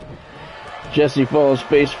 Jesse falls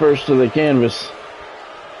face first to the canvas.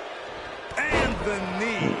 And the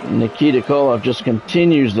knee. Nikita Koloff just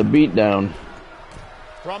continues the beatdown.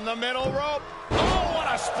 From the middle rope. Oh,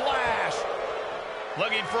 what a splash.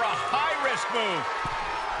 Looking for a high-risk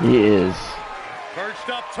move. He is. Perched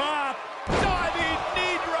up top. Diving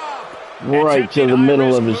knee drop. Right to the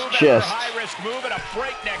middle of his chest. High-risk move at a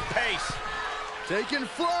breakneck pace. Taking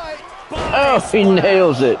flight. Oh, he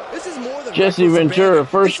nails it. This is more than Jesse Ventura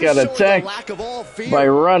first got attacked by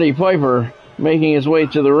Roddy Piper, making his way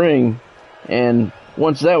to the ring. And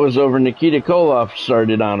once that was over, Nikita Koloff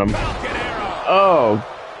started on him. Oh,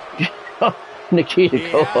 Nikita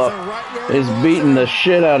Koloff is beating the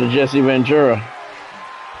shit out of Jesse Ventura.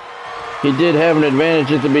 He did have an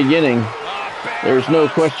advantage at the beginning. There's no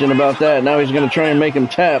question about that. Now he's going to try and make him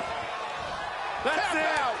tap.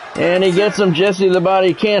 And he gets him. Jesse the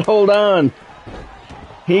Body can't hold on.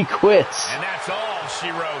 He quits. And that's all she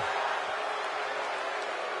wrote.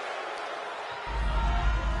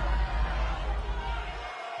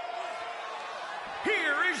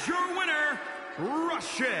 Here is your winner,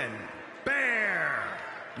 Russian Bear,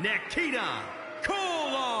 Nikita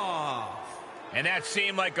Koloff. And that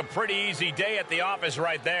seemed like a pretty easy day at the office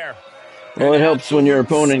right there. Well, it helps when your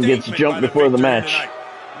opponent gets jumped before the match.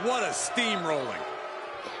 What a steamrolling.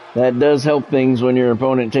 That does help things when your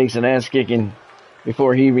opponent takes an ass kicking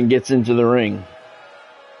before he even gets into the ring.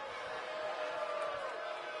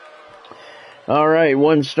 All right,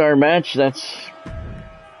 1-star match. That's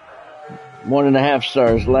 1.5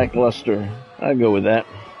 stars, lackluster. I'll go with that.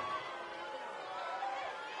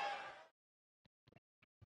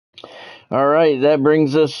 All right, that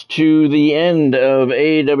brings us to the end of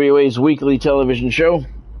AWA's weekly television show.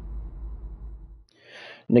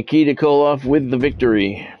 Nikita Koloff with the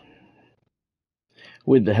victory,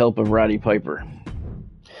 with the help of Roddy Piper.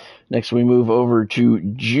 Next, we move over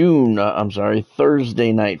to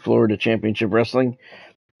Thursday night Florida Championship Wrestling.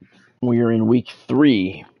 We are in week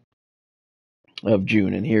 3 of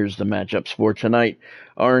June, and here's the matchups for tonight.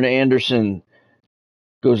 Arn Anderson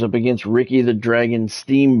goes up against Ricky the Dragon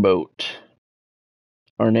Steamboat.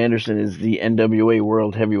 Arn Anderson is the NWA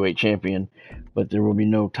World Heavyweight Champion, but there will be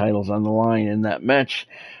no titles on the line in that match.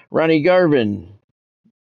 Ronnie Garvin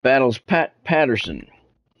battles Pat Patterson.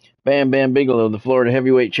 Bam Bam Bigelow, the Florida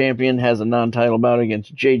Heavyweight Champion, has a non-title bout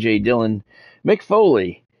against J.J. Dillon. Mick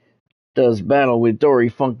Foley does battle with Dory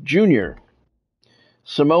Funk Jr.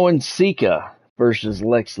 Samoan Sika versus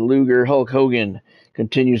Lex Luger. Hulk Hogan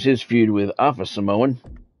continues his feud with Alpha Samoan.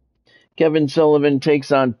 Kevin Sullivan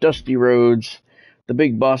takes on Dusty Rhodes. The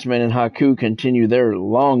Big Boss Man and Haku continue their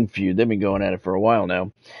long feud. They've been going at it for a while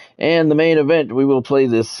now. And the main event, we will play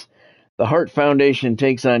this. The Hart Foundation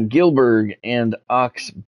takes on Gilbert and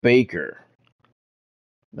Ox Baker.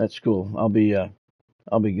 That's cool. I'll be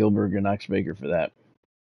Gilbert and Ox Baker for that.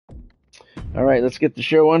 All right, let's get the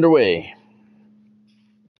show underway.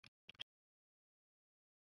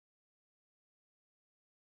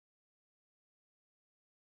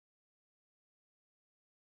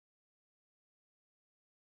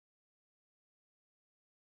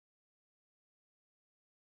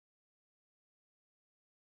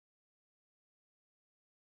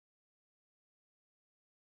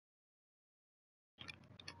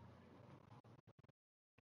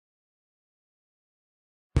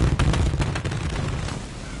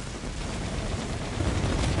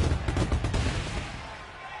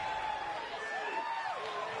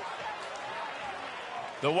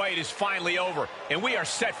 The wait is finally over, and we are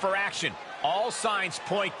set for action. All signs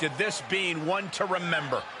point to this being one to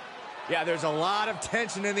remember. Yeah, there's a lot of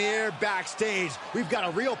tension in the air backstage. We've got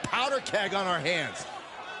a real powder keg on our hands.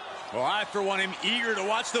 Well, I, for one, am eager to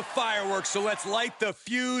watch the fireworks, so let's light the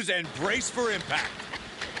fuse and brace for impact.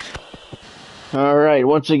 All right,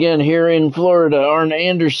 once again here in Florida, Arn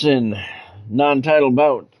Anderson, non-title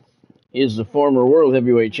bout, is the former World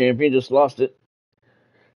Heavyweight Champion, just lost it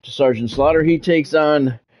to Sergeant Slaughter. He takes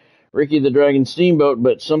on Ricky the Dragon Steamboat,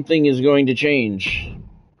 but something is going to change.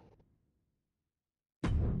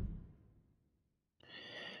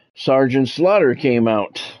 Sergeant Slaughter came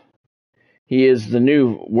out. He is the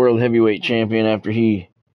new World Heavyweight Champion after he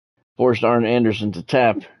forced Arn Anderson to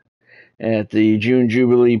tap at the June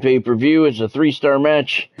Jubilee pay-per-view. It's a 3-star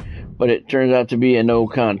match, but it turns out to be a no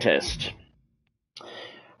contest.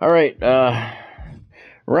 All right,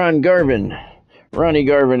 Ronnie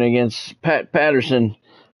Garvin against Pat Patterson.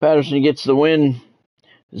 Patterson gets the win.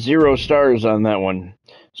 0 stars on that one.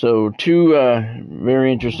 So 2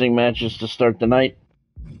 very interesting matches to start the night.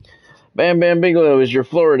 Bam Bam Bigelow is your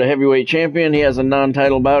Florida Heavyweight Champion. He has a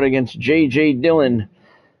non-title bout against J.J. Dillon.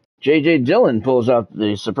 J.J. Dillon pulls out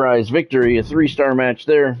the surprise victory. A 3-star match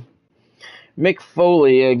there. Mick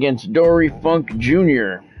Foley against Dory Funk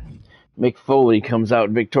Jr. Mick Foley comes out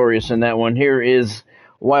victorious in that one. Here is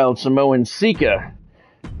Wild Samoan Sika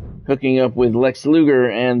hooking up with Lex Luger,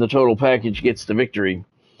 and the total package gets the victory.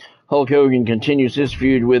 Hulk Hogan continues his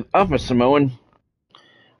feud with Alpha Samoan.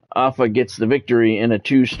 Alpha gets the victory in a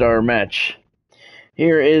 2-star match.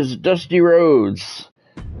 Here is Dusty Rhodes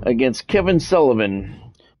against Kevin Sullivan.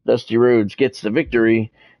 Dusty Rhodes gets the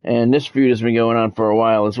victory, and this feud has been going on for a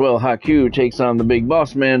while as well. Haku takes on the Big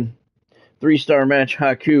Boss Man. 3-star match,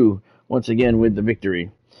 Haku once again with the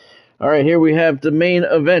victory. All right, here we have the main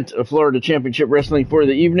event of Florida Championship Wrestling for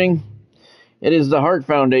the evening. It is the Hart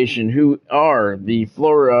Foundation, who are the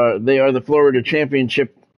Florida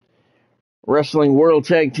Championship Wrestling World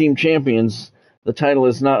Tag Team Champions. The title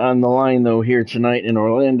is not on the line, though, here tonight in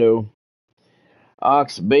Orlando.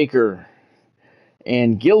 Ox Baker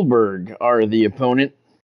and Gilbert are the opponent.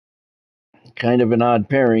 Kind of an odd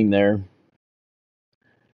pairing there.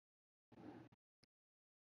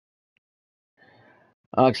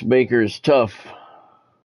 Ox Baker is tough.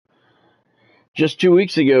 Just 2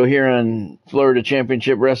 weeks ago here on Florida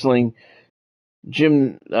Championship Wrestling,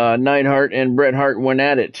 Jim Neidhart and Bret Hart went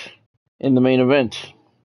at it in the main event.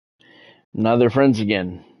 Now they're friends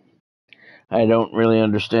again. I don't really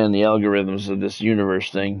understand the algorithms of this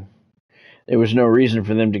universe thing. There was no reason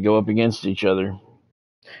for them to go up against each other. And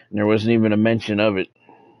there wasn't even a mention of it.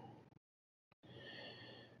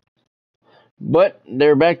 But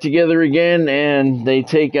they're back together again, and they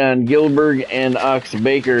take on Gilbert and Ox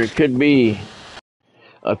Baker. It could be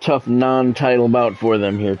a tough non-title bout for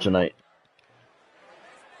them here tonight.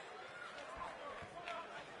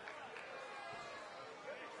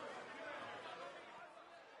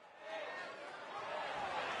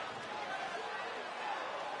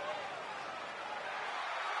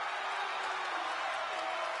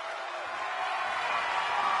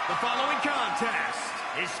 The following contest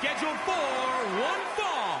is scheduled for one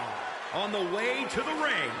fall. On the way to the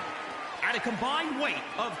ring, at a combined weight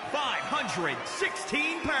of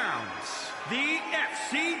 516 pounds, the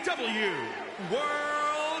FCW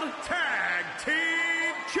World Tag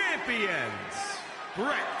Team Champions,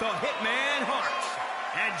 Bret the Hitman Hart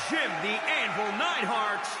and Jim the Anvil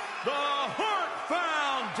Neidhart, the Hart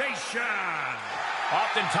Foundation.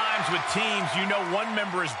 Oftentimes with teams, you know one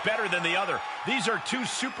member is better than the other. These are two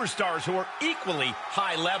superstars who are equally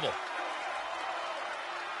high level.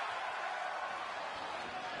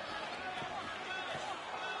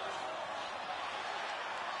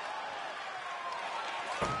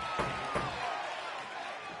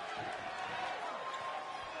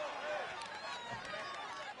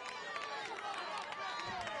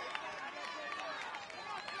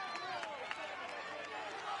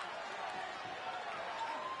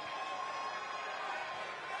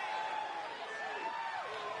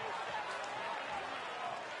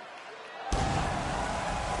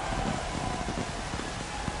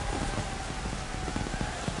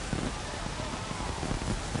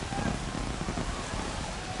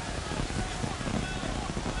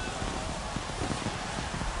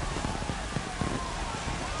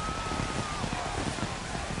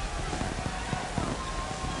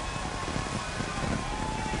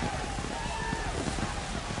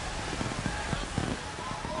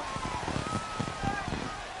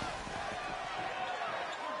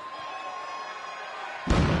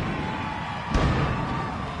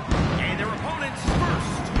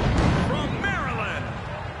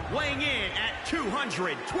 Weighing in at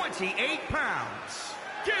 228 pounds,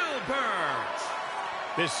 Gilbert.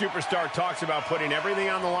 This superstar talks about putting everything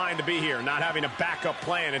on the line to be here, not having a backup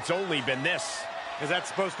plan. It's only been this. Is that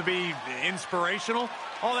supposed to be inspirational?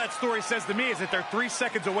 All that story says to me is that they're 3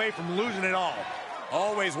 seconds away from losing it all.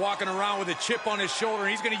 Always walking around with a chip on his shoulder,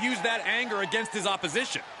 and he's going to use that anger against his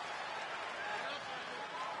opposition.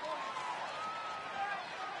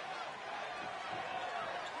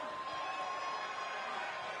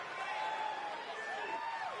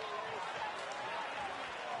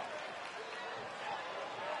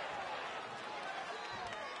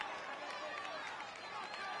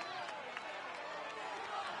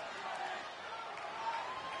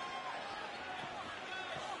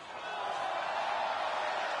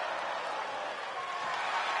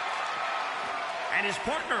 And his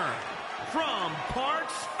partner, from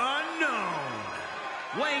parts unknown,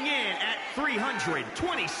 weighing in at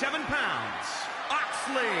 327 pounds,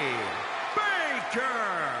 Oxley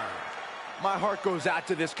Baker. My heart goes out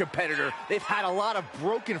to this competitor. They've had a lot of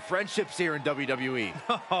broken friendships here in WWE.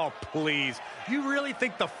 Oh, please. You really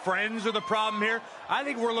think the friends are the problem here? I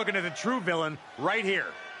think we're looking at the true villain right here.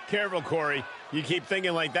 Careful, Corey. You keep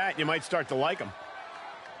thinking like that, you might start to like him.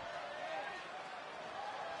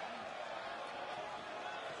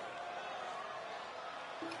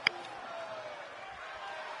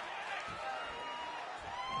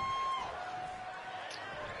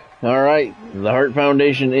 All right, the Hart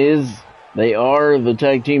Foundation they are the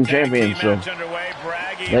tag team champions, so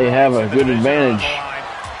they have a good advantage.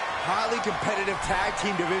 Highly competitive tag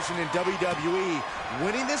team division in WWE.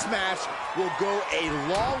 Winning this match will go a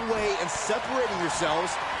long way in separating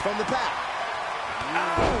yourselves from the pack.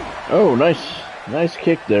 Oh, nice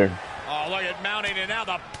kick there. Oh, look at mounting, and now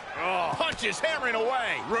the punch is hammering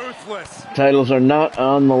away. Ruthless. Titles are not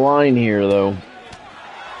on the line here, though.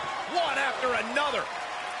 One after another.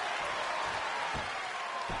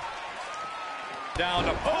 Down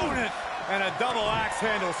opponent and a double axe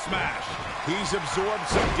handle smash. He's absorbed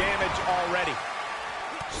some damage already.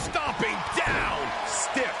 Stomping down.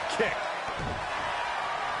 Stiff kick.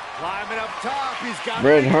 Climbing up top, he's got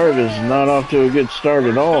Bret Hart is not off to a good start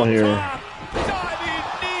at all here. Diving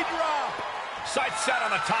knee drop. Sights set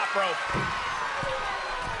on the top rope.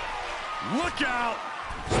 Look out.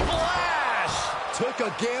 Splash. Took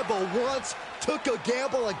a gamble once, took a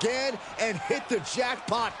gamble again, and hit the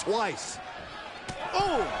jackpot twice.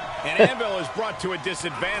 Oh! And Anvil is brought to a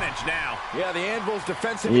disadvantage now. Yeah, the Anvil's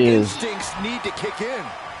defensive instincts need to kick in.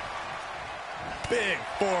 Big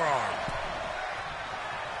forearm.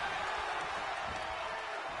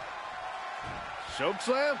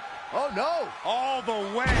 Chokeslam? Oh, no. All the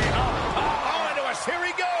way up. Oh, into us. Here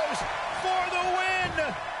he goes for the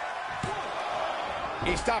win.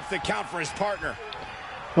 He stops the count for his partner.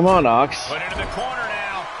 Come on, Ox. Put into the corner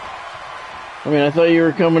now. I mean, I thought you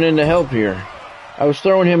were coming in to help here. I was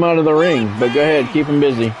throwing him out of the ring, but go ahead, keep him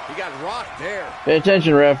busy. He got rocked there. Pay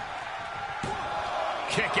attention, ref.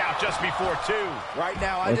 Kick out just before, too. Right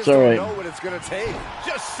now, I That's just don't all right. know what it's going to take.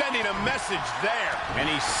 Just sending a message there. And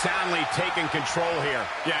he's soundly taking control here.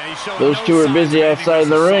 Yeah, he's showing Those no two are signs busy of ending outside this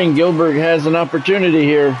the ring. assault. Gilbert has an opportunity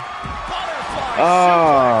here. Butterfly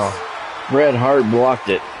Ah, Bret Hart blocked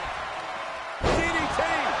it. DDT.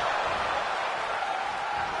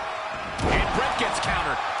 And Bret gets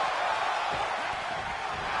countered.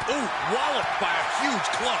 Ooh, walloped by a huge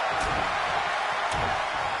club.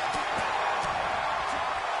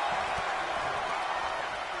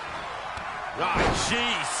 Ah,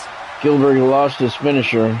 jeez. Gilbert lost his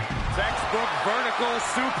finisher. Textbook vertical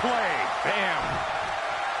suplex. Bam.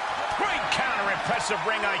 Great counter. Impressive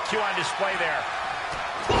ring IQ on display there.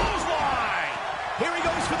 Clothesline. Here he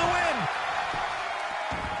goes for the win.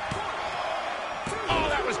 Oh,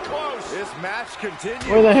 that was close. This match continues.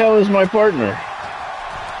 Where the hell is my partner?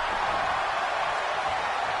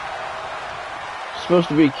 Supposed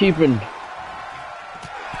to be keeping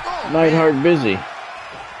Neidhart busy.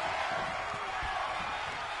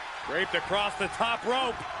 Draped across the top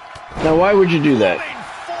rope. Now, why would you do that? Flying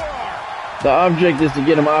forearm. The object is to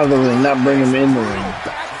get him out of the ring, not bring him in the ring.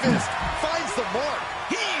 Back fist finds the mark.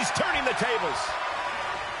 He's turning the tables.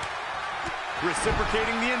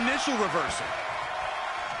 Reciprocating the initial reversal.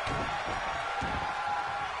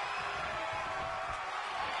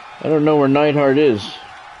 I don't know where Neidhart is.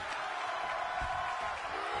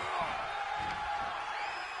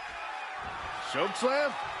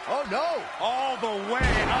 Chokeslam? Oh, no. All the way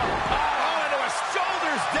up. Oh, into his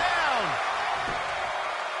shoulders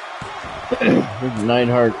down.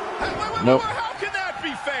 Neidhart. Wait, Nope. how can that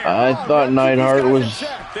be fair? I thought Neidhart was...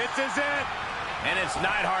 This is it. And it's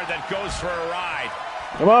Neidhart that goes for a ride.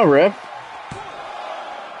 Come on, ref.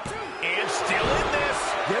 And still in this.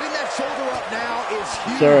 Getting that shoulder up now is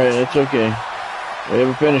huge. It's alright, it's okay. We have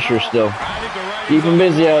a finisher still. I think the writing's Keep him on the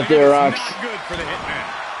busy wall. out there, It's Rox. not good for the Hitman.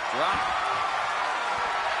 Drop.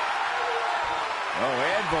 Oh,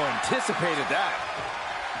 Anvil anticipated that.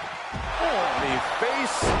 Oh, the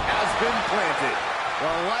face has been planted.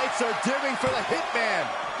 The lights are dimming for the Hitman.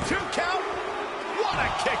 2 count. What a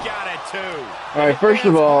kick out at 2. Alright, first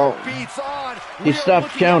of all, Beats on. he stopped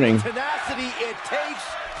counting. Tenacity it takes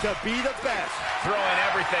to be the best. Throwing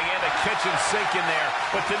everything in the kitchen sink in there,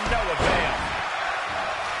 but to no avail.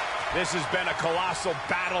 This has been a colossal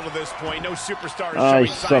battle to this point. No superstars showing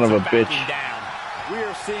son signs of a backing bitch. down. We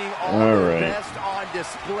are seeing all the best on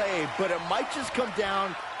display, but it might just come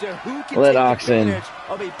down to who can Let take Ox in. advantage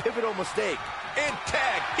of a pivotal mistake. And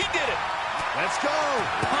tag. He did it. Let's go.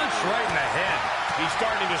 Punch right in the head. He's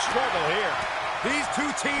starting to struggle here. These two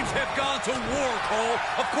teams have gone to war, Cole.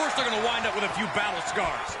 Of course they're going to wind up with a few battle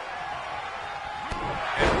scars.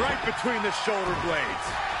 And right between the shoulder blades.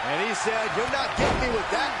 And he said, you're not getting me with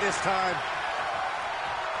that this time.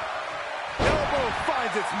 Elbow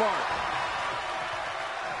finds its mark.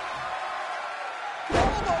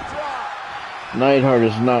 Elbow drop. Neidhart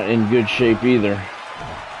is not in good shape either.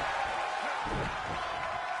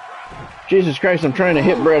 Jesus Christ, I'm trying to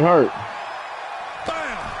hit Bret Hart.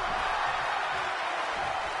 Bam!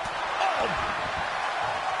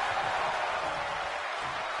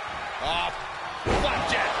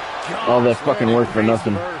 Flapjack. All that fucking work for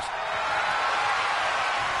nothing. Uh-oh.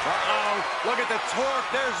 Look at the torque.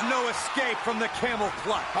 There's no escape from the camel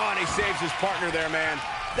clutch. Oh, and he saves his partner there, man.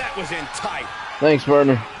 That was in tight. Thanks,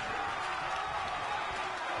 partner.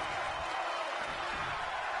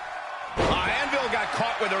 Anvil got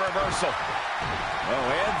caught with a reversal. Oh,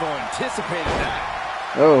 Anvil anticipated that.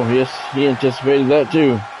 Oh, yes, he anticipated that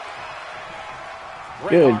too.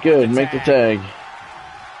 Good, good. Make the tag.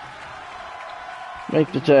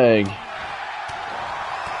 Make the tag.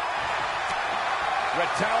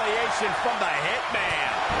 Retaliation from the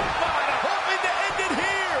Hitman. Hoping to end it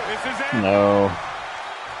here. This is it. No.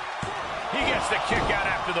 He gets the kick out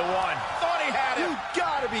after the 1. Thought he had him. You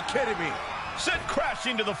gotta be kidding me. Sent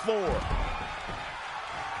crashing to the floor.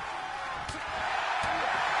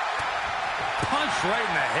 Punch right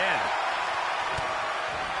in the head.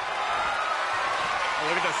 Oh,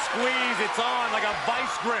 look at the squeeze. It's on like a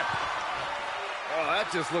vice grip. Oh, that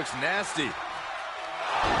just looks nasty.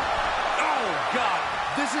 Oh, God.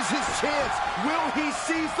 This is his chance. Will he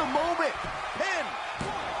seize the moment? Pin.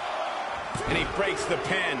 And he breaks the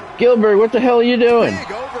pin. Gilbert, what the hell are you doing?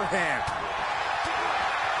 Big overhand.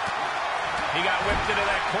 He got whipped into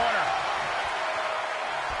that corner.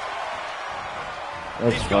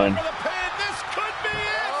 That's fine. For the pin. This could be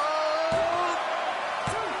it.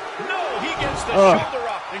 No, he gets the Ugh. shoulder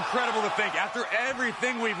up. Incredible to think. After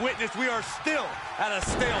everything we've witnessed, we are still at a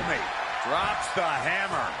stalemate. Drops the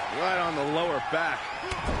hammer. Right on the lower back.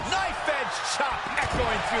 Knife edge Savage chop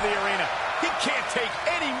echoing through the arena. He can't take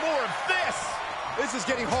any more of this. This is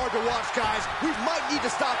getting hard to watch, guys. We might need to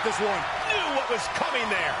stop this one. Knew what was coming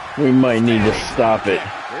there. We might need to stop it.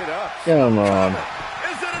 Come on.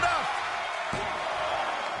 Is it enough?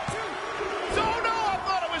 Oh no, I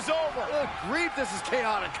thought it was over. Good grief, this is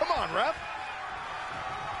chaotic. Come on, ref.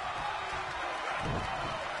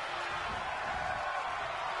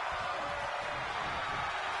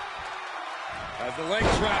 As the leg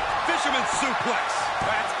trap, fisherman suplex.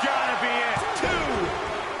 That's gotta be it. 2.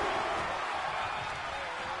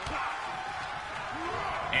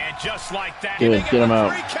 And just like that, Good, get him out.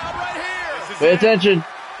 Right Pay attention,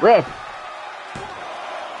 ref.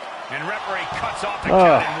 and referee cuts off the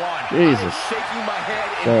count in 1. Jesus. Shaking my head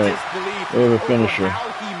in All right. disbelief We have a over finisher. how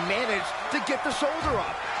he managed to get the shoulder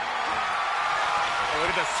up. Look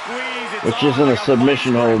at the squeeze. It's Which on isn't a like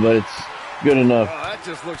submission monster. hold, but it's good enough. Oh, that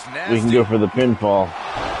just looks nasty. We can go for the pinfall.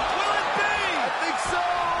 I think so.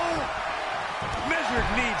 Measured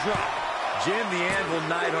knee drop. Jim the Anvil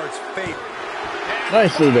Neidhart's fate.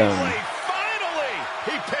 Nicely done. Finally,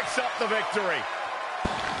 he picks up the victory.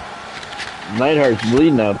 Neidhart's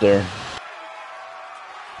bleeding out there.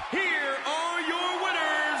 Here are your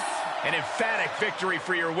winners. An emphatic victory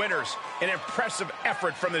for your winners. An impressive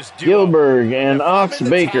effort from this duo. Gilbert and Ox I'm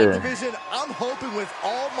in the tag Baker. division, I'm hoping with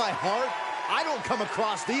all my heart I don't come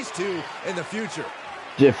across these two in the future.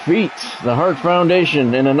 Defeats the Hart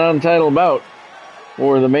Foundation in a non-title bout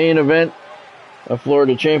for the main event of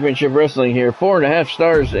Florida Championship Wrestling here. 4.5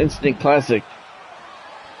 stars, instant classic.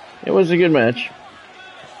 It was a good match.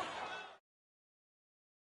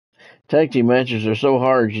 Tag team matches are so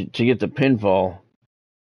hard to get the pinfall.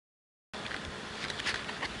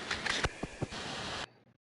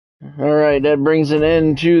 Alright, that brings an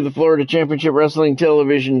end to the Florida Championship Wrestling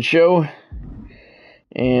television show.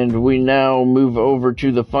 And we now move over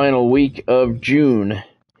to the final week of June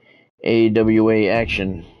AWA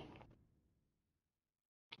action.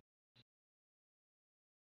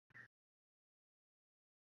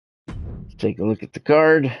 Let's take a look at the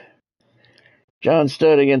card. John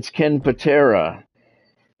Studd against Ken Patera.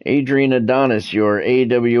 Adrian Adonis, your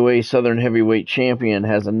AWA Southern Heavyweight Champion,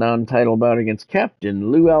 has a non-title bout against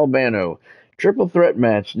Captain Lou Albano. Triple threat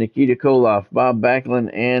match, Nikita Koloff, Bob Backlund,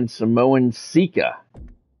 and Samoan Sika.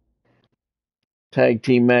 Tag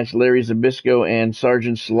team match, Larry Zbyszko and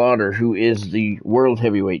Sergeant Slaughter, who is the World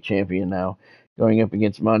Heavyweight Champion now, going up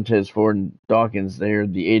against Montez Ford and Dawkins. They're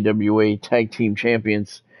the AWA Tag Team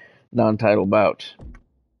Champions non-title bout.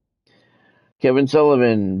 Kevin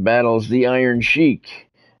Sullivan battles the Iron Sheik.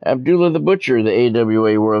 Abdullah the Butcher, the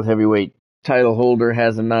AWA World Heavyweight title holder,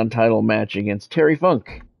 has a non-title match against Terry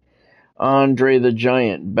Funk. Andre the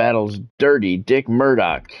Giant battles Dirty Dick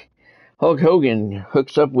Murdoch. Hulk Hogan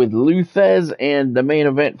hooks up with Lou Thez, and the main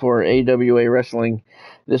event for AWA Wrestling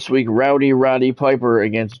this week, Rowdy Roddy Piper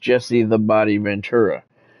against Jesse the Body Ventura.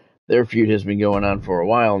 Their feud has been going on for a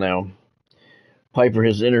while now. Piper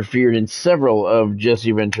has interfered in several of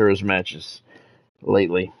Jesse Ventura's matches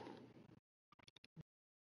lately.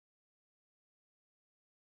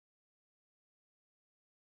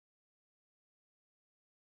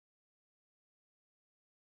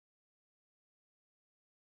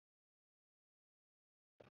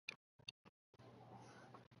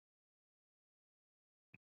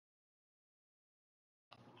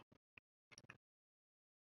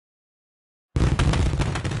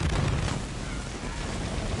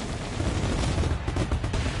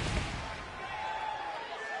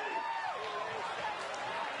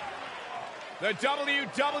 The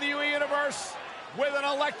WWE Universe with an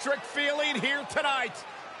electric feeling here tonight.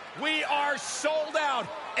 We are sold out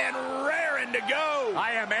and raring to go.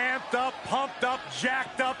 I am amped up, pumped up,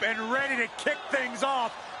 jacked up, and ready to kick things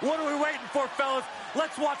off. What are we waiting for, fellas?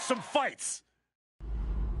 Let's watch some fights.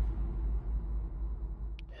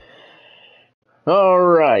 All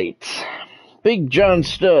right. Big John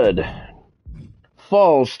Studd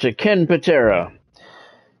falls to Ken Patera.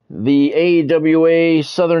 The AWA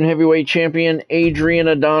Southern Heavyweight Champion, Adrian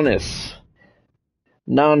Adonis.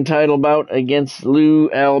 Non-title bout against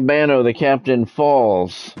Lou Albano. The captain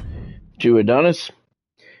falls to Adonis.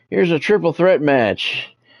 Here's a triple threat match.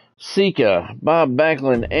 Sika, Bob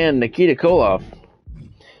Backlund, and Nikita Koloff.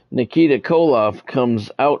 Nikita Koloff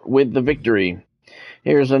comes out with the victory.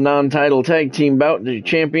 Here's a non-title tag team bout. The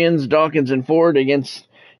champions, Dawkins and Ford, against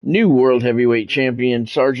new World Heavyweight Champion,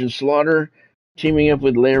 Sergeant Slaughter, teaming up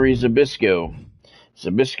with Larry Zbyszko.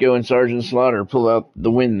 Zbyszko and Sergeant Slaughter pull out the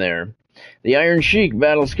win there. The Iron Sheik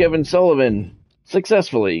battles Kevin Sullivan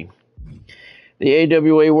successfully. The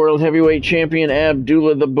AWA World Heavyweight Champion,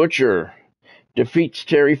 Abdullah the Butcher, defeats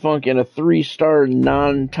Terry Funk in a 3-star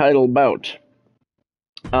non-title bout.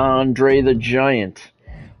 Andre the Giant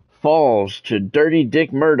falls to Dirty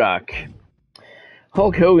Dick Murdoch.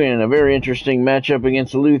 Hulk Hogan, a very interesting matchup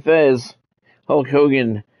against Lou Thesz. Hulk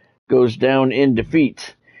Hogan goes down in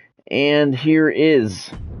defeat. And here is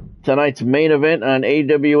tonight's main event on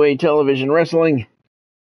AWA Television Wrestling.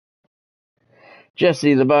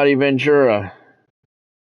 Jesse the Body Ventura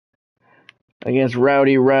against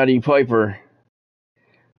Roddy Piper.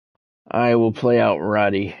 I will play out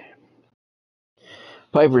Roddy.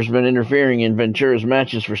 Piper's been interfering in Ventura's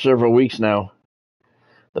matches for several weeks now.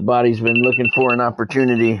 The Body's been looking for an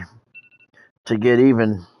opportunity to get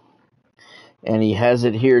even, and he has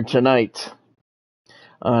it here tonight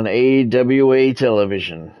on AWA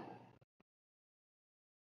Television.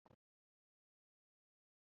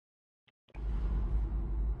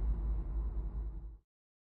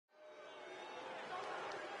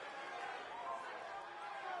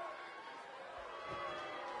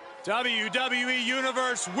 WWE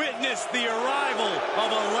Universe witnessed the arrival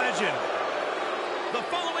of a legend. The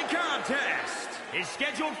following contest is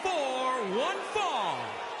scheduled for one fall.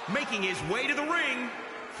 Making his way to the ring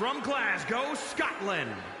from Glasgow,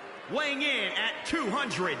 Scotland. Weighing in at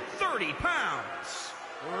 230 pounds,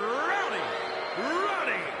 Roddy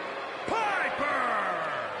Piper.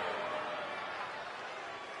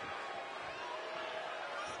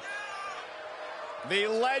 The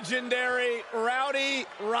legendary Roddy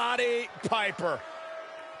Piper.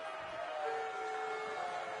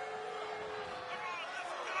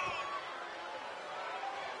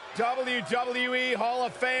 WWE Hall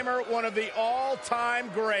of Famer, one of the all-time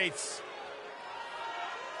greats.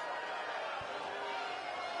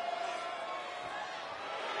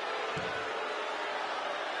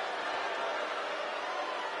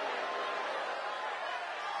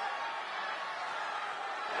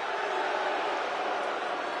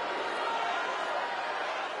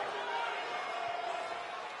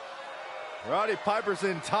 Roddy Piper's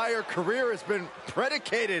entire career has been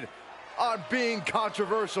predicated on being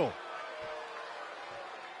controversial.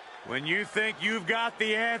 When you think you've got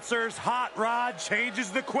the answers, Hot Rod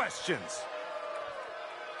changes the questions.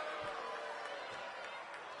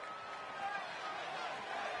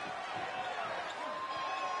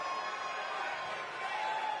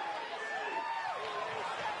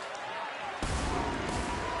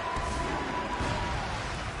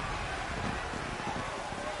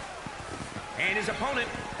 And his opponent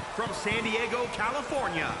from San Diego,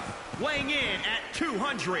 California, weighing in at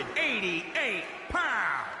 288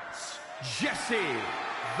 pounds, Jesse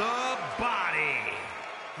the Body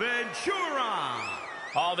Ventura.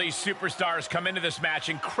 All these superstars come into this match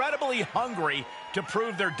incredibly hungry to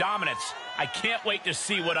prove their dominance. I can't wait to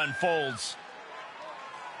see what unfolds.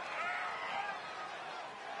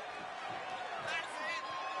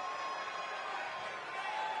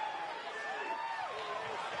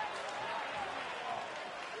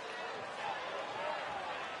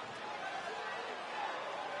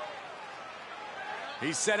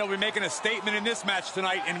 He said he'll be making a statement in this match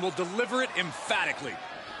tonight and will deliver it emphatically.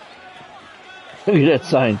 Look at that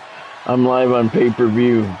sign. I'm live on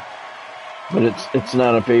pay-per-view. But it's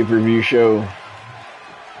not a pay-per-view show.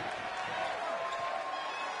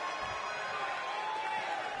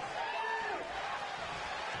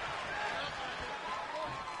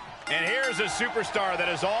 And here's a superstar that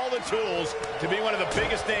has all the tools to be one of the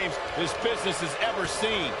biggest names this business has ever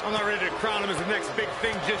seen. I'm not ready to crown him as the next big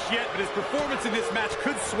thing just yet, but his performance in this match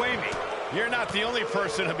could sway me. You're not the only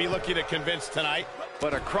person he'll be looking to convince tonight.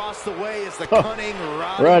 But across the way is the cunning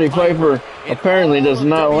Roddy Piper apparently does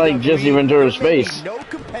not like Jesse Ventura's face. No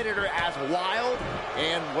competitor as wild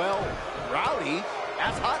and, well, rowdy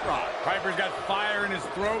as Hot Rod. Piper's got fire in his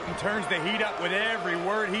throat and turns the heat up with every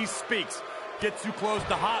word he speaks. Get too close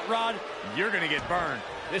to Hot Rod, you're going to get burned.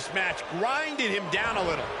 This match grinded him down a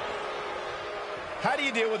little. How do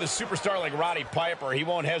you deal with a superstar like Roddy Piper? He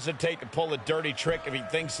won't hesitate to pull a dirty trick if he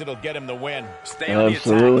thinks it'll get him the win. Stay on the attack.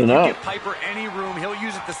 Absolutely not. If you give Piper any room, he'll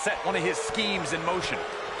use it to set one of his schemes in motion.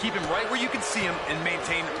 Keep him right where you can see him and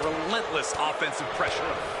maintain relentless offensive pressure.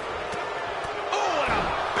 Oh, and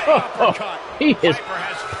a big uppercut. He is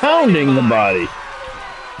pounding the Body.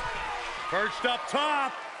 Perched up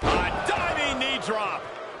top. A diving knee drop.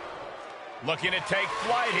 Looking to take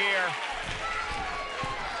flight here.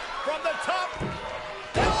 From the top.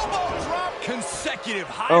 Elbow drop. Consecutive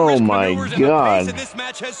high-risk maneuvers, and the pace of this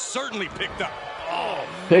match has certainly picked up. Oh,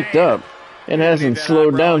 Picked up. It hasn't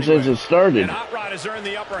slowed down since it started. And Hot Rod has earned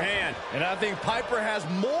the upper hand. And I think Piper has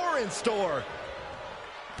more in store.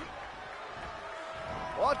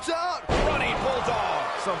 Watch out. Running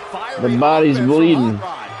Bulldog. Some fiery The Body's offense from bleeding.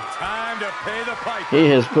 Hot Rod. Time's to pay the piper. He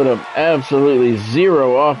has put up absolutely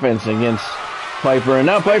zero offense against Piper, and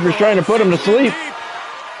now Piper's trying to put him to sleep.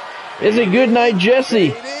 Is it good night,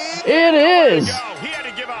 Jesse? It is.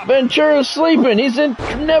 Ventura's sleeping. He's in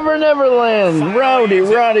Never Neverland.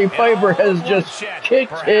 Roddy Piper has just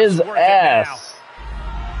kicked his ass.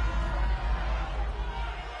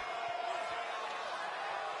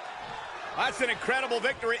 That's an incredible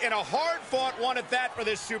victory and a hard-fought one at that for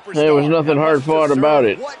this superstar. There was nothing hard-fought about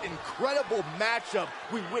it. What incredible matchup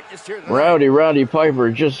we witnessed here tonight. Roddy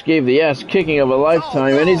Piper just gave the ass-kicking of a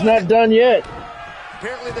lifetime, and he's not done yet.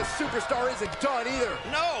 Apparently the superstar isn't done either.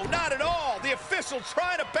 No, not at all. The official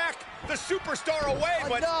trying to back the superstar away,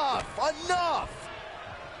 but... Enough!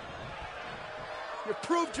 You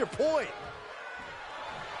proved your point.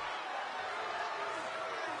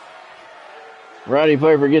 Roddy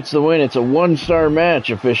Piper gets the win. It's a 1-star match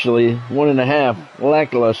officially, 1.5,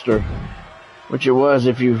 lackluster, which it was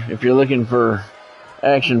if you're looking for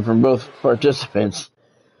action from both participants.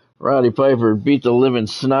 Roddy Piper beat the living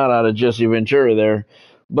snot out of Jesse Ventura there,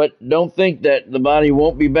 but don't think that the body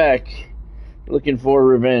won't be back. Looking for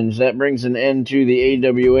revenge. That brings an end to the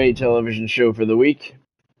AWA television show for the week,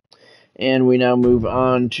 and we now move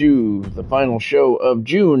on to the final show of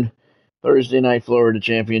June. Thursday Night Florida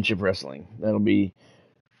Championship Wrestling. That'll be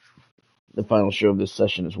the final show of this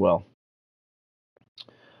session as well.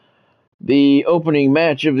 The opening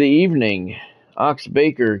match of the evening, Ox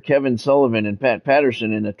Baker, Kevin Sullivan, and Pat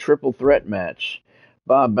Patterson in a triple threat match.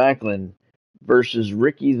 Bob Backlund versus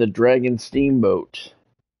Ricky the Dragon Steamboat.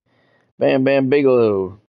 Bam Bam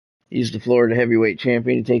Bigelow, he's the Florida Heavyweight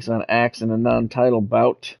Champion. He takes on Axe in a non-title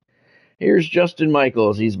bout. Here's Justin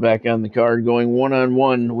Michaels. He's back on the card going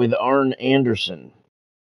one-on-one with Arn Anderson.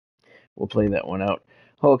 We'll play that one out.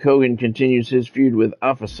 Hulk Hogan continues his feud with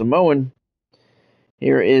Alpha Samoan.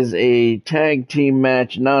 Here is a tag team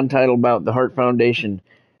match, non-title bout. The Hart Foundation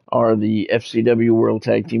are the FCW World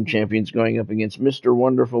Tag Team Champions going up against Mr.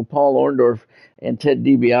 Wonderful Paul Orndorff and Ted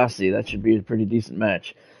DiBiase. That should be a pretty decent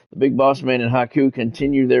match. The Big Boss Man and Haku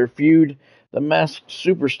continue their feud. The Masked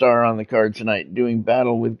Superstar on the card tonight, doing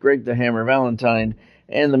battle with Greg the Hammer Valentine,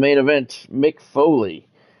 and the main event, Mick Foley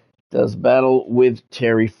does battle with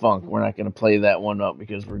Terry Funk. We're not going to play that one up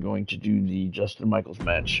because we're going to do the Justin Michaels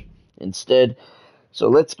match instead. So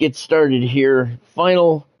let's get started here.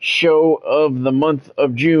 Final show of the month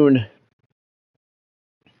of June.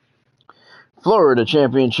 Florida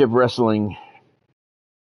Championship Wrestling.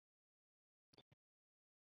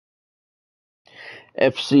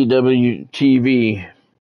 FCW TV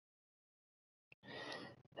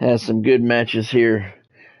has some good matches here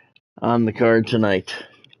on the card tonight.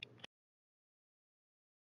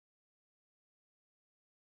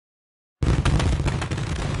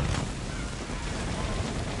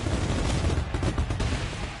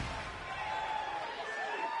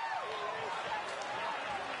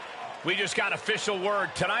 We just got official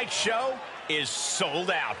word. Tonight's show is sold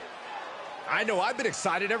out. I know, I've been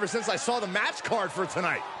excited ever since I saw the match card for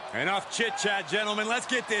tonight. Enough chit-chat, gentlemen. Let's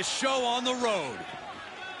get this show on the road.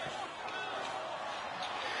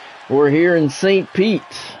 We're here in St. Pete.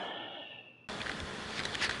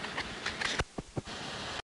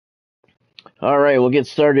 All right, we'll get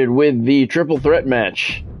started with the triple threat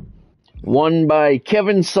match, won by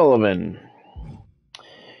Kevin Sullivan.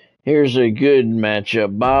 Here's a good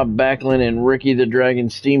matchup. Bob Backlund and Ricky the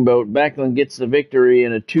Dragon Steamboat. Backlund gets the victory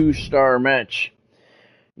in a 2-star match.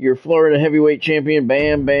 Your Florida Heavyweight Champion,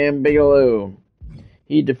 Bam Bam Bigelow.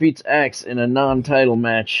 He defeats Axe in a non-title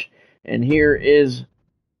match. And here is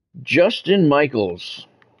Justin Michaels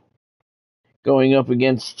going up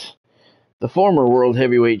against the former World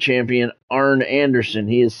Heavyweight Champion, Arn Anderson.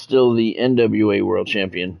 He is still the NWA World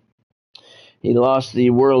Champion. He lost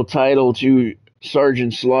the world title to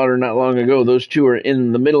Sergeant Slaughter not long ago. Those two are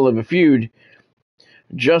in the middle of a feud.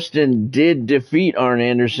 Justin did defeat Arn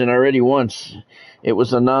Anderson already once. It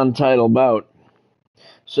was a non-title bout.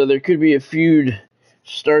 So there could be a feud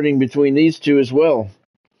starting between these two as well.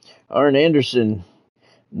 Arn Anderson,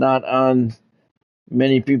 not on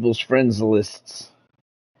many people's friends lists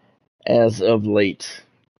as of late.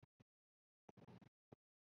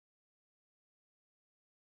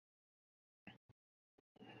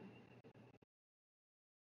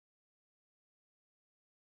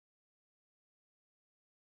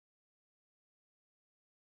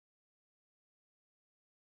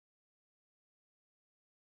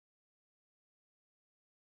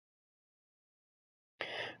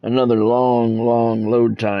 Another long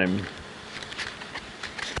load time.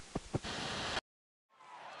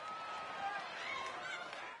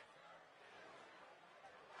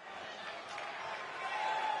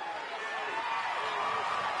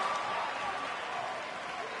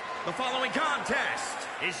 The following contest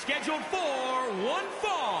is scheduled for one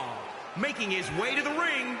fall. Making his way to the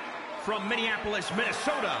ring from Minneapolis,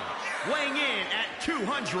 Minnesota, weighing in at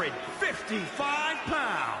 255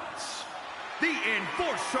 pounds, the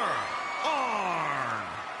Enforcer, Arn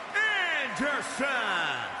Anderson.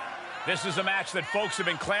 This is a match that folks have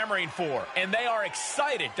been clamoring for, and they are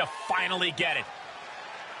excited to finally get it.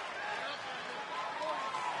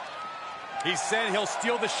 He said he'll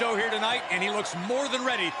steal the show here tonight, and he looks more than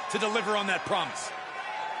ready to deliver on that promise.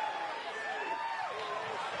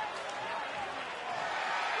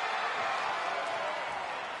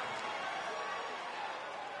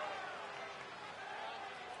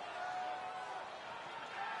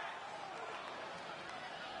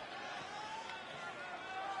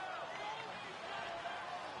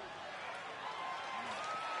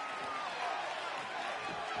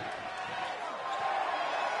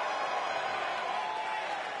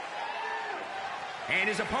 And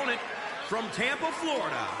his opponent from Tampa,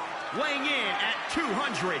 Florida, weighing in at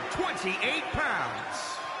 228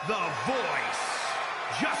 pounds, the Voice,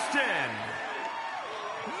 Justin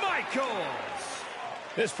Michaels.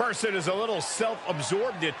 This person is a little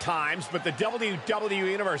self-absorbed at times, but the WWE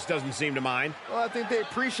Universe doesn't seem to mind. Well, I think they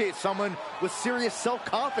appreciate someone with serious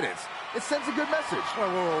self-confidence. It sends a good message.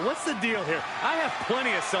 Whoa, what's the deal here? I have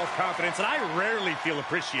plenty of self-confidence, and I rarely feel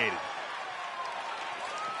appreciated.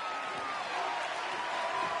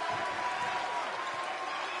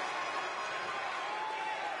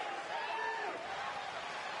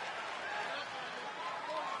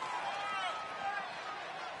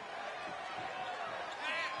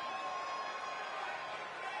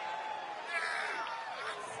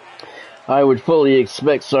 I would fully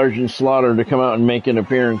expect Sergeant Slaughter to come out and make an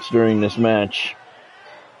appearance during this match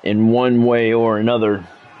in one way or another.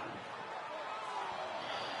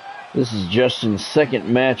 This is Justin's second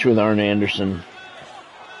match with Arn Anderson.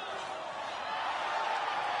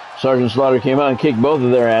 Sergeant Slaughter came out and kicked both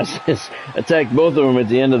of their asses, attacked both of them at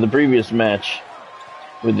the end of the previous match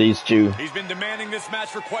with these two. He's been demanding this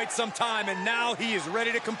match for quite some time, and now he is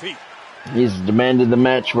ready to compete. He's demanded the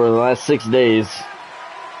match for the last 6 days.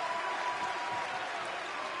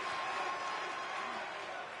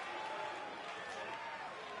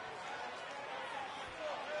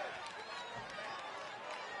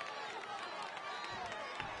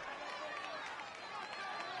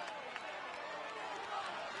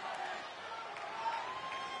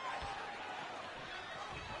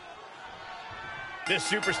 This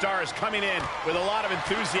superstar is coming in with a lot of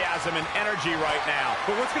enthusiasm and energy right now.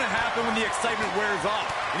 But what's going to happen when the excitement wears off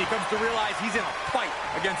and he comes to realize he's in a fight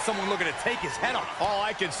against someone looking to take his head off? All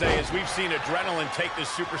I can say is we've seen adrenaline take this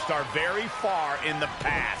superstar very far in the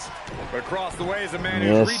past. But across the way is a man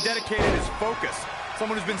who's rededicated his focus.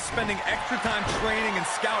 Someone who's been spending extra time training and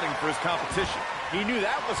scouting for his competition. He knew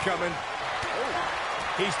that was coming.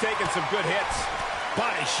 Oh. He's taking some good hits.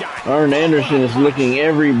 Body shot. Arn Anderson is looking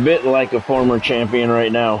every bit like a former champion right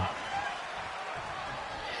now.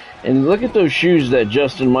 And look at those shoes that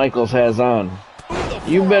Justin Michaels has on.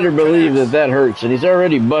 You better believe that that hurts. And he's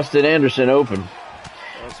already busted Anderson open.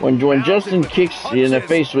 When Justin kicks you in the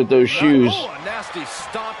face with those shoes, Nasty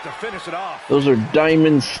stop to finish it off. those are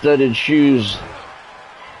diamond-studded shoes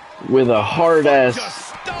with a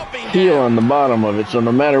hard-ass heel on the bottom of it. So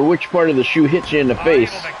no matter which part of the shoe hits you in the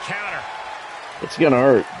face, it's gonna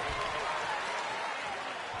hurt.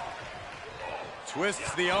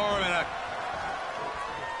 Twists the arm and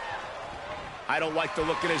I don't like the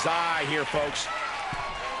look in his eye here, folks.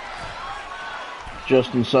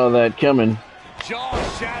 Justin saw that coming.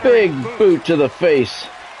 Big boot to the face.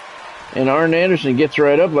 And Arn Anderson gets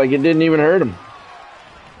right up like it didn't even hurt him.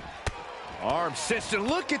 Arm cinched, and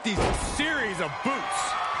look at these series of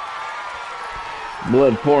boots.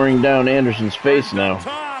 Blood pouring down Anderson's face now.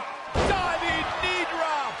 Diving knee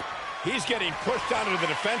drop. He's getting pushed down to the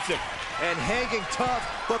defensive. And hanging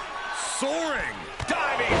tough, but soaring.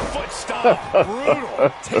 Diving foot stomp.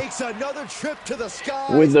 Brutal. Takes another trip to the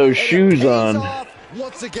sky. With those shoes on.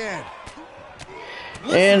 Once again.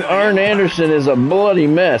 And Arn Anderson is a bloody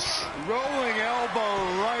mess. Rolling elbow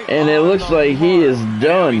right. And it looks like he is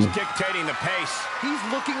done. He's dictating the pace. He's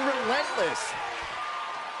looking relentless.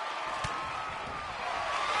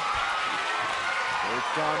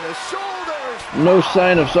 Worked on the shoulders. No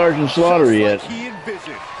sign of Sergeant Slaughter yet. Like he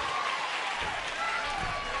envisioned.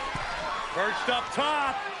 perched up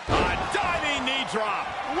top. A diving knee drop.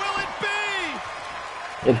 Will it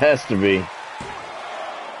be? It has to be.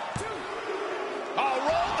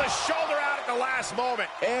 Rolled the shoulder out at the last moment.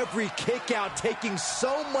 Every kick out taking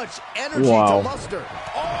so much energy Wow. to muster.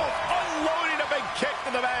 Oh, unloading a big kick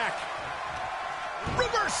to the back.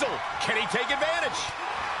 Reversal. Can he take advantage?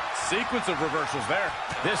 sequence of reversals there.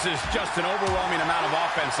 This is just an overwhelming amount of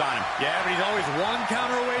offense on him. Yeah, but he's always one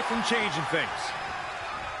counter away from changing things.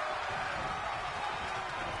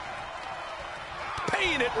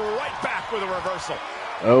 Paying it right back with a reversal.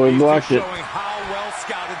 Oh, he blocked it. Showing how well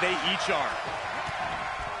scouted they each are.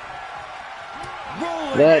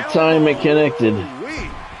 Rolling That time it connected.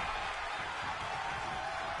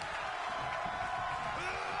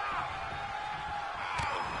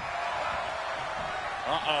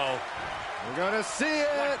 Uh-oh. We're going to see it.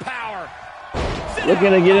 What power.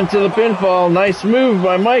 Looking to get into the pinfall. Nice move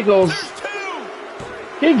by Michaels. There's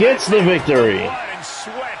two. He gets the victory. Blood and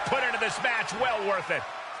sweat put into this match. Well worth it.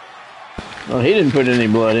 Well, he didn't put any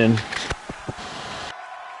blood in.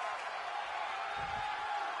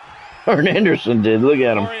 Arn Anderson did. Look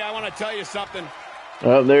at him. Corey, I want to tell you something.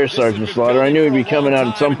 Oh, there's Sergeant Slaughter. I knew he'd be coming out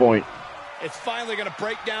at some point. It's finally going to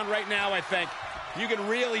break down right now, I think. You can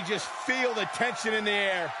really just feel the tension in the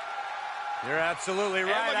air. You're absolutely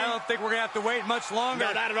right. I don't think we're going to have to wait much longer.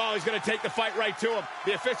 No, not at all. He's going to take the fight right to him.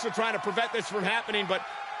 The official trying to prevent this from happening, but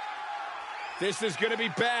this is going to be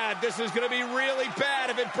bad. This is going to be really bad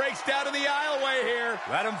if it breaks down in the aisleway here.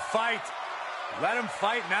 Let him fight. Let him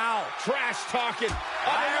fight now. Trash talking. There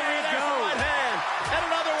we go. Right hand. And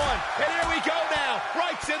another one. And here we go now.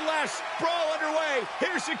 Rights and lefts. Brawl underway.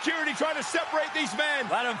 Here's security trying to separate these men.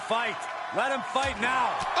 Let him fight. Let him fight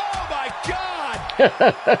now. Oh, my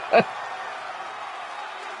God.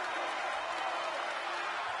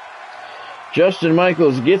 Justin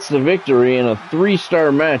Michaels gets the victory in a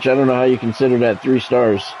 3-star match. I don't know how you consider that 3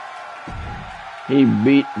 stars. He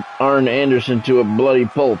beat Arn Anderson to a bloody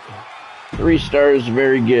pulp. 3 stars,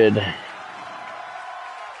 very good.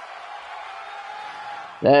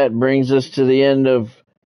 That brings us to the end of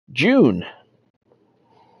June.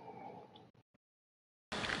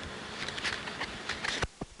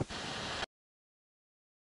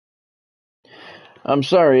 I'm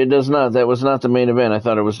sorry, it does not. That was not the main event. I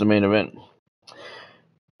thought it was the main event.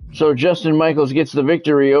 So Justin Michaels gets the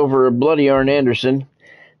victory over a bloody Arn Anderson.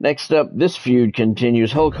 Next up, this feud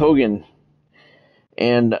continues. Hulk Hogan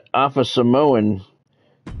and Alpha Samoan.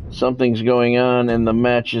 Something's going on, and the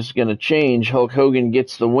match is going to change. Hulk Hogan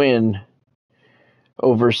gets the win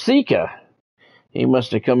over Sika. He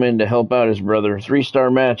must have come in to help out his brother.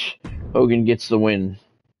 3-star match. Hogan gets the win.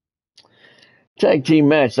 Tag team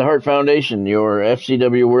match. The Hart Foundation, your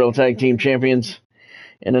FCW World Tag Team Champions,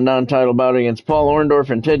 in a non-title bout against Paul Orndorff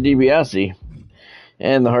and Ted DiBiase.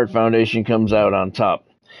 And the Hart Foundation comes out on top.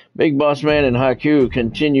 Big Boss Man and Haku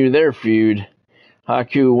continue their feud.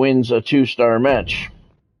 Haku wins a 2-star match.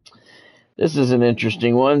 This is an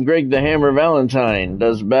interesting one. Greg the Hammer Valentine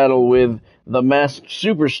does battle with the Masked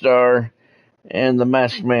Superstar, and the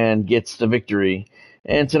Masked Man gets the victory.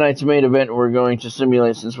 And tonight's main event we're going to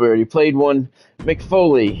simulate, since we already played one, Mick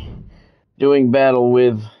Foley doing battle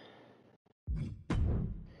with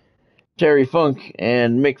Terry Funk,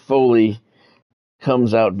 and Mick Foley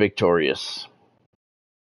comes out victorious.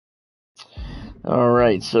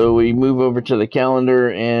 Alright, so we move over to the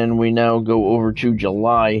calendar, and we now go over to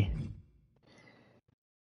July.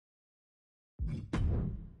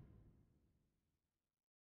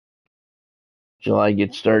 July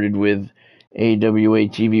gets started with AWA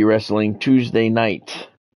TV Wrestling Tuesday night.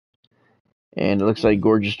 And it looks like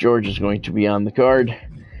Gorgeous George is going to be on the card.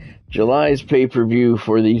 July's pay-per-view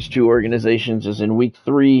for these two organizations is in week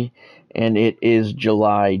 3, and it is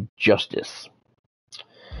July Justice.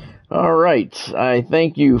 Alright, I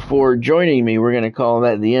thank you for joining me. We're going to call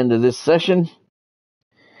that the end of this session.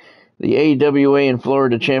 The AWA and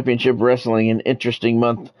Florida Championship Wrestling, an interesting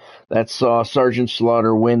month that saw Sergeant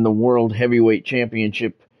Slaughter win the World Heavyweight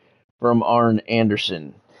Championship from Arn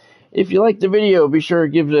Anderson. If you liked the video, be sure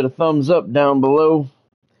to give it a thumbs up down below.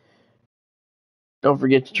 Don't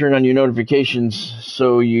forget to turn on your notifications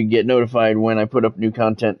so you get notified when I put up new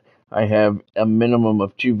content. I have a minimum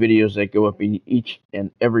of 2 videos that go up each and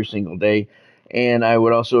every single day. And I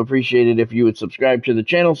would also appreciate it if you would subscribe to the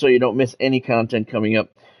channel so you don't miss any content coming up.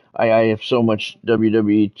 I have so much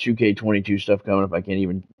WWE 2K22 stuff coming up, I can't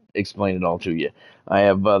even explain it all to you. I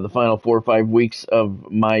have the final 4 or 5 weeks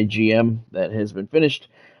of my GM that has been finished.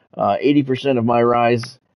 80% of my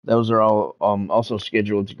Rise, those are all also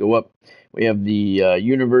scheduled to go up. We have the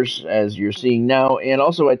Universe, as you're seeing now, and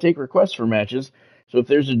also I take requests for matches. So if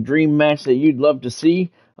there's a dream match that you'd love to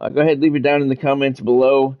see, go ahead, leave it down in the comments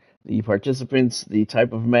below. The participants, the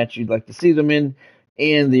type of match you'd like to see them in,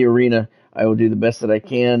 and the arena. I will do the best that I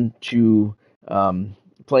can to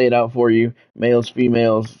play it out for you. Males,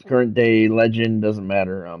 females, current day, legend, doesn't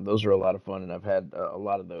matter. Those are a lot of fun, and I've had a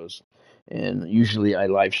lot of those. And usually I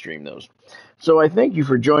live stream those. So I thank you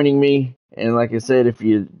for joining me. And like I said, if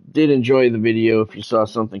you did enjoy the video, if you saw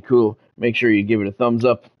something cool, make sure you give it a thumbs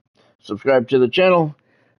up, subscribe to the channel,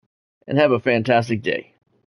 and have a fantastic day.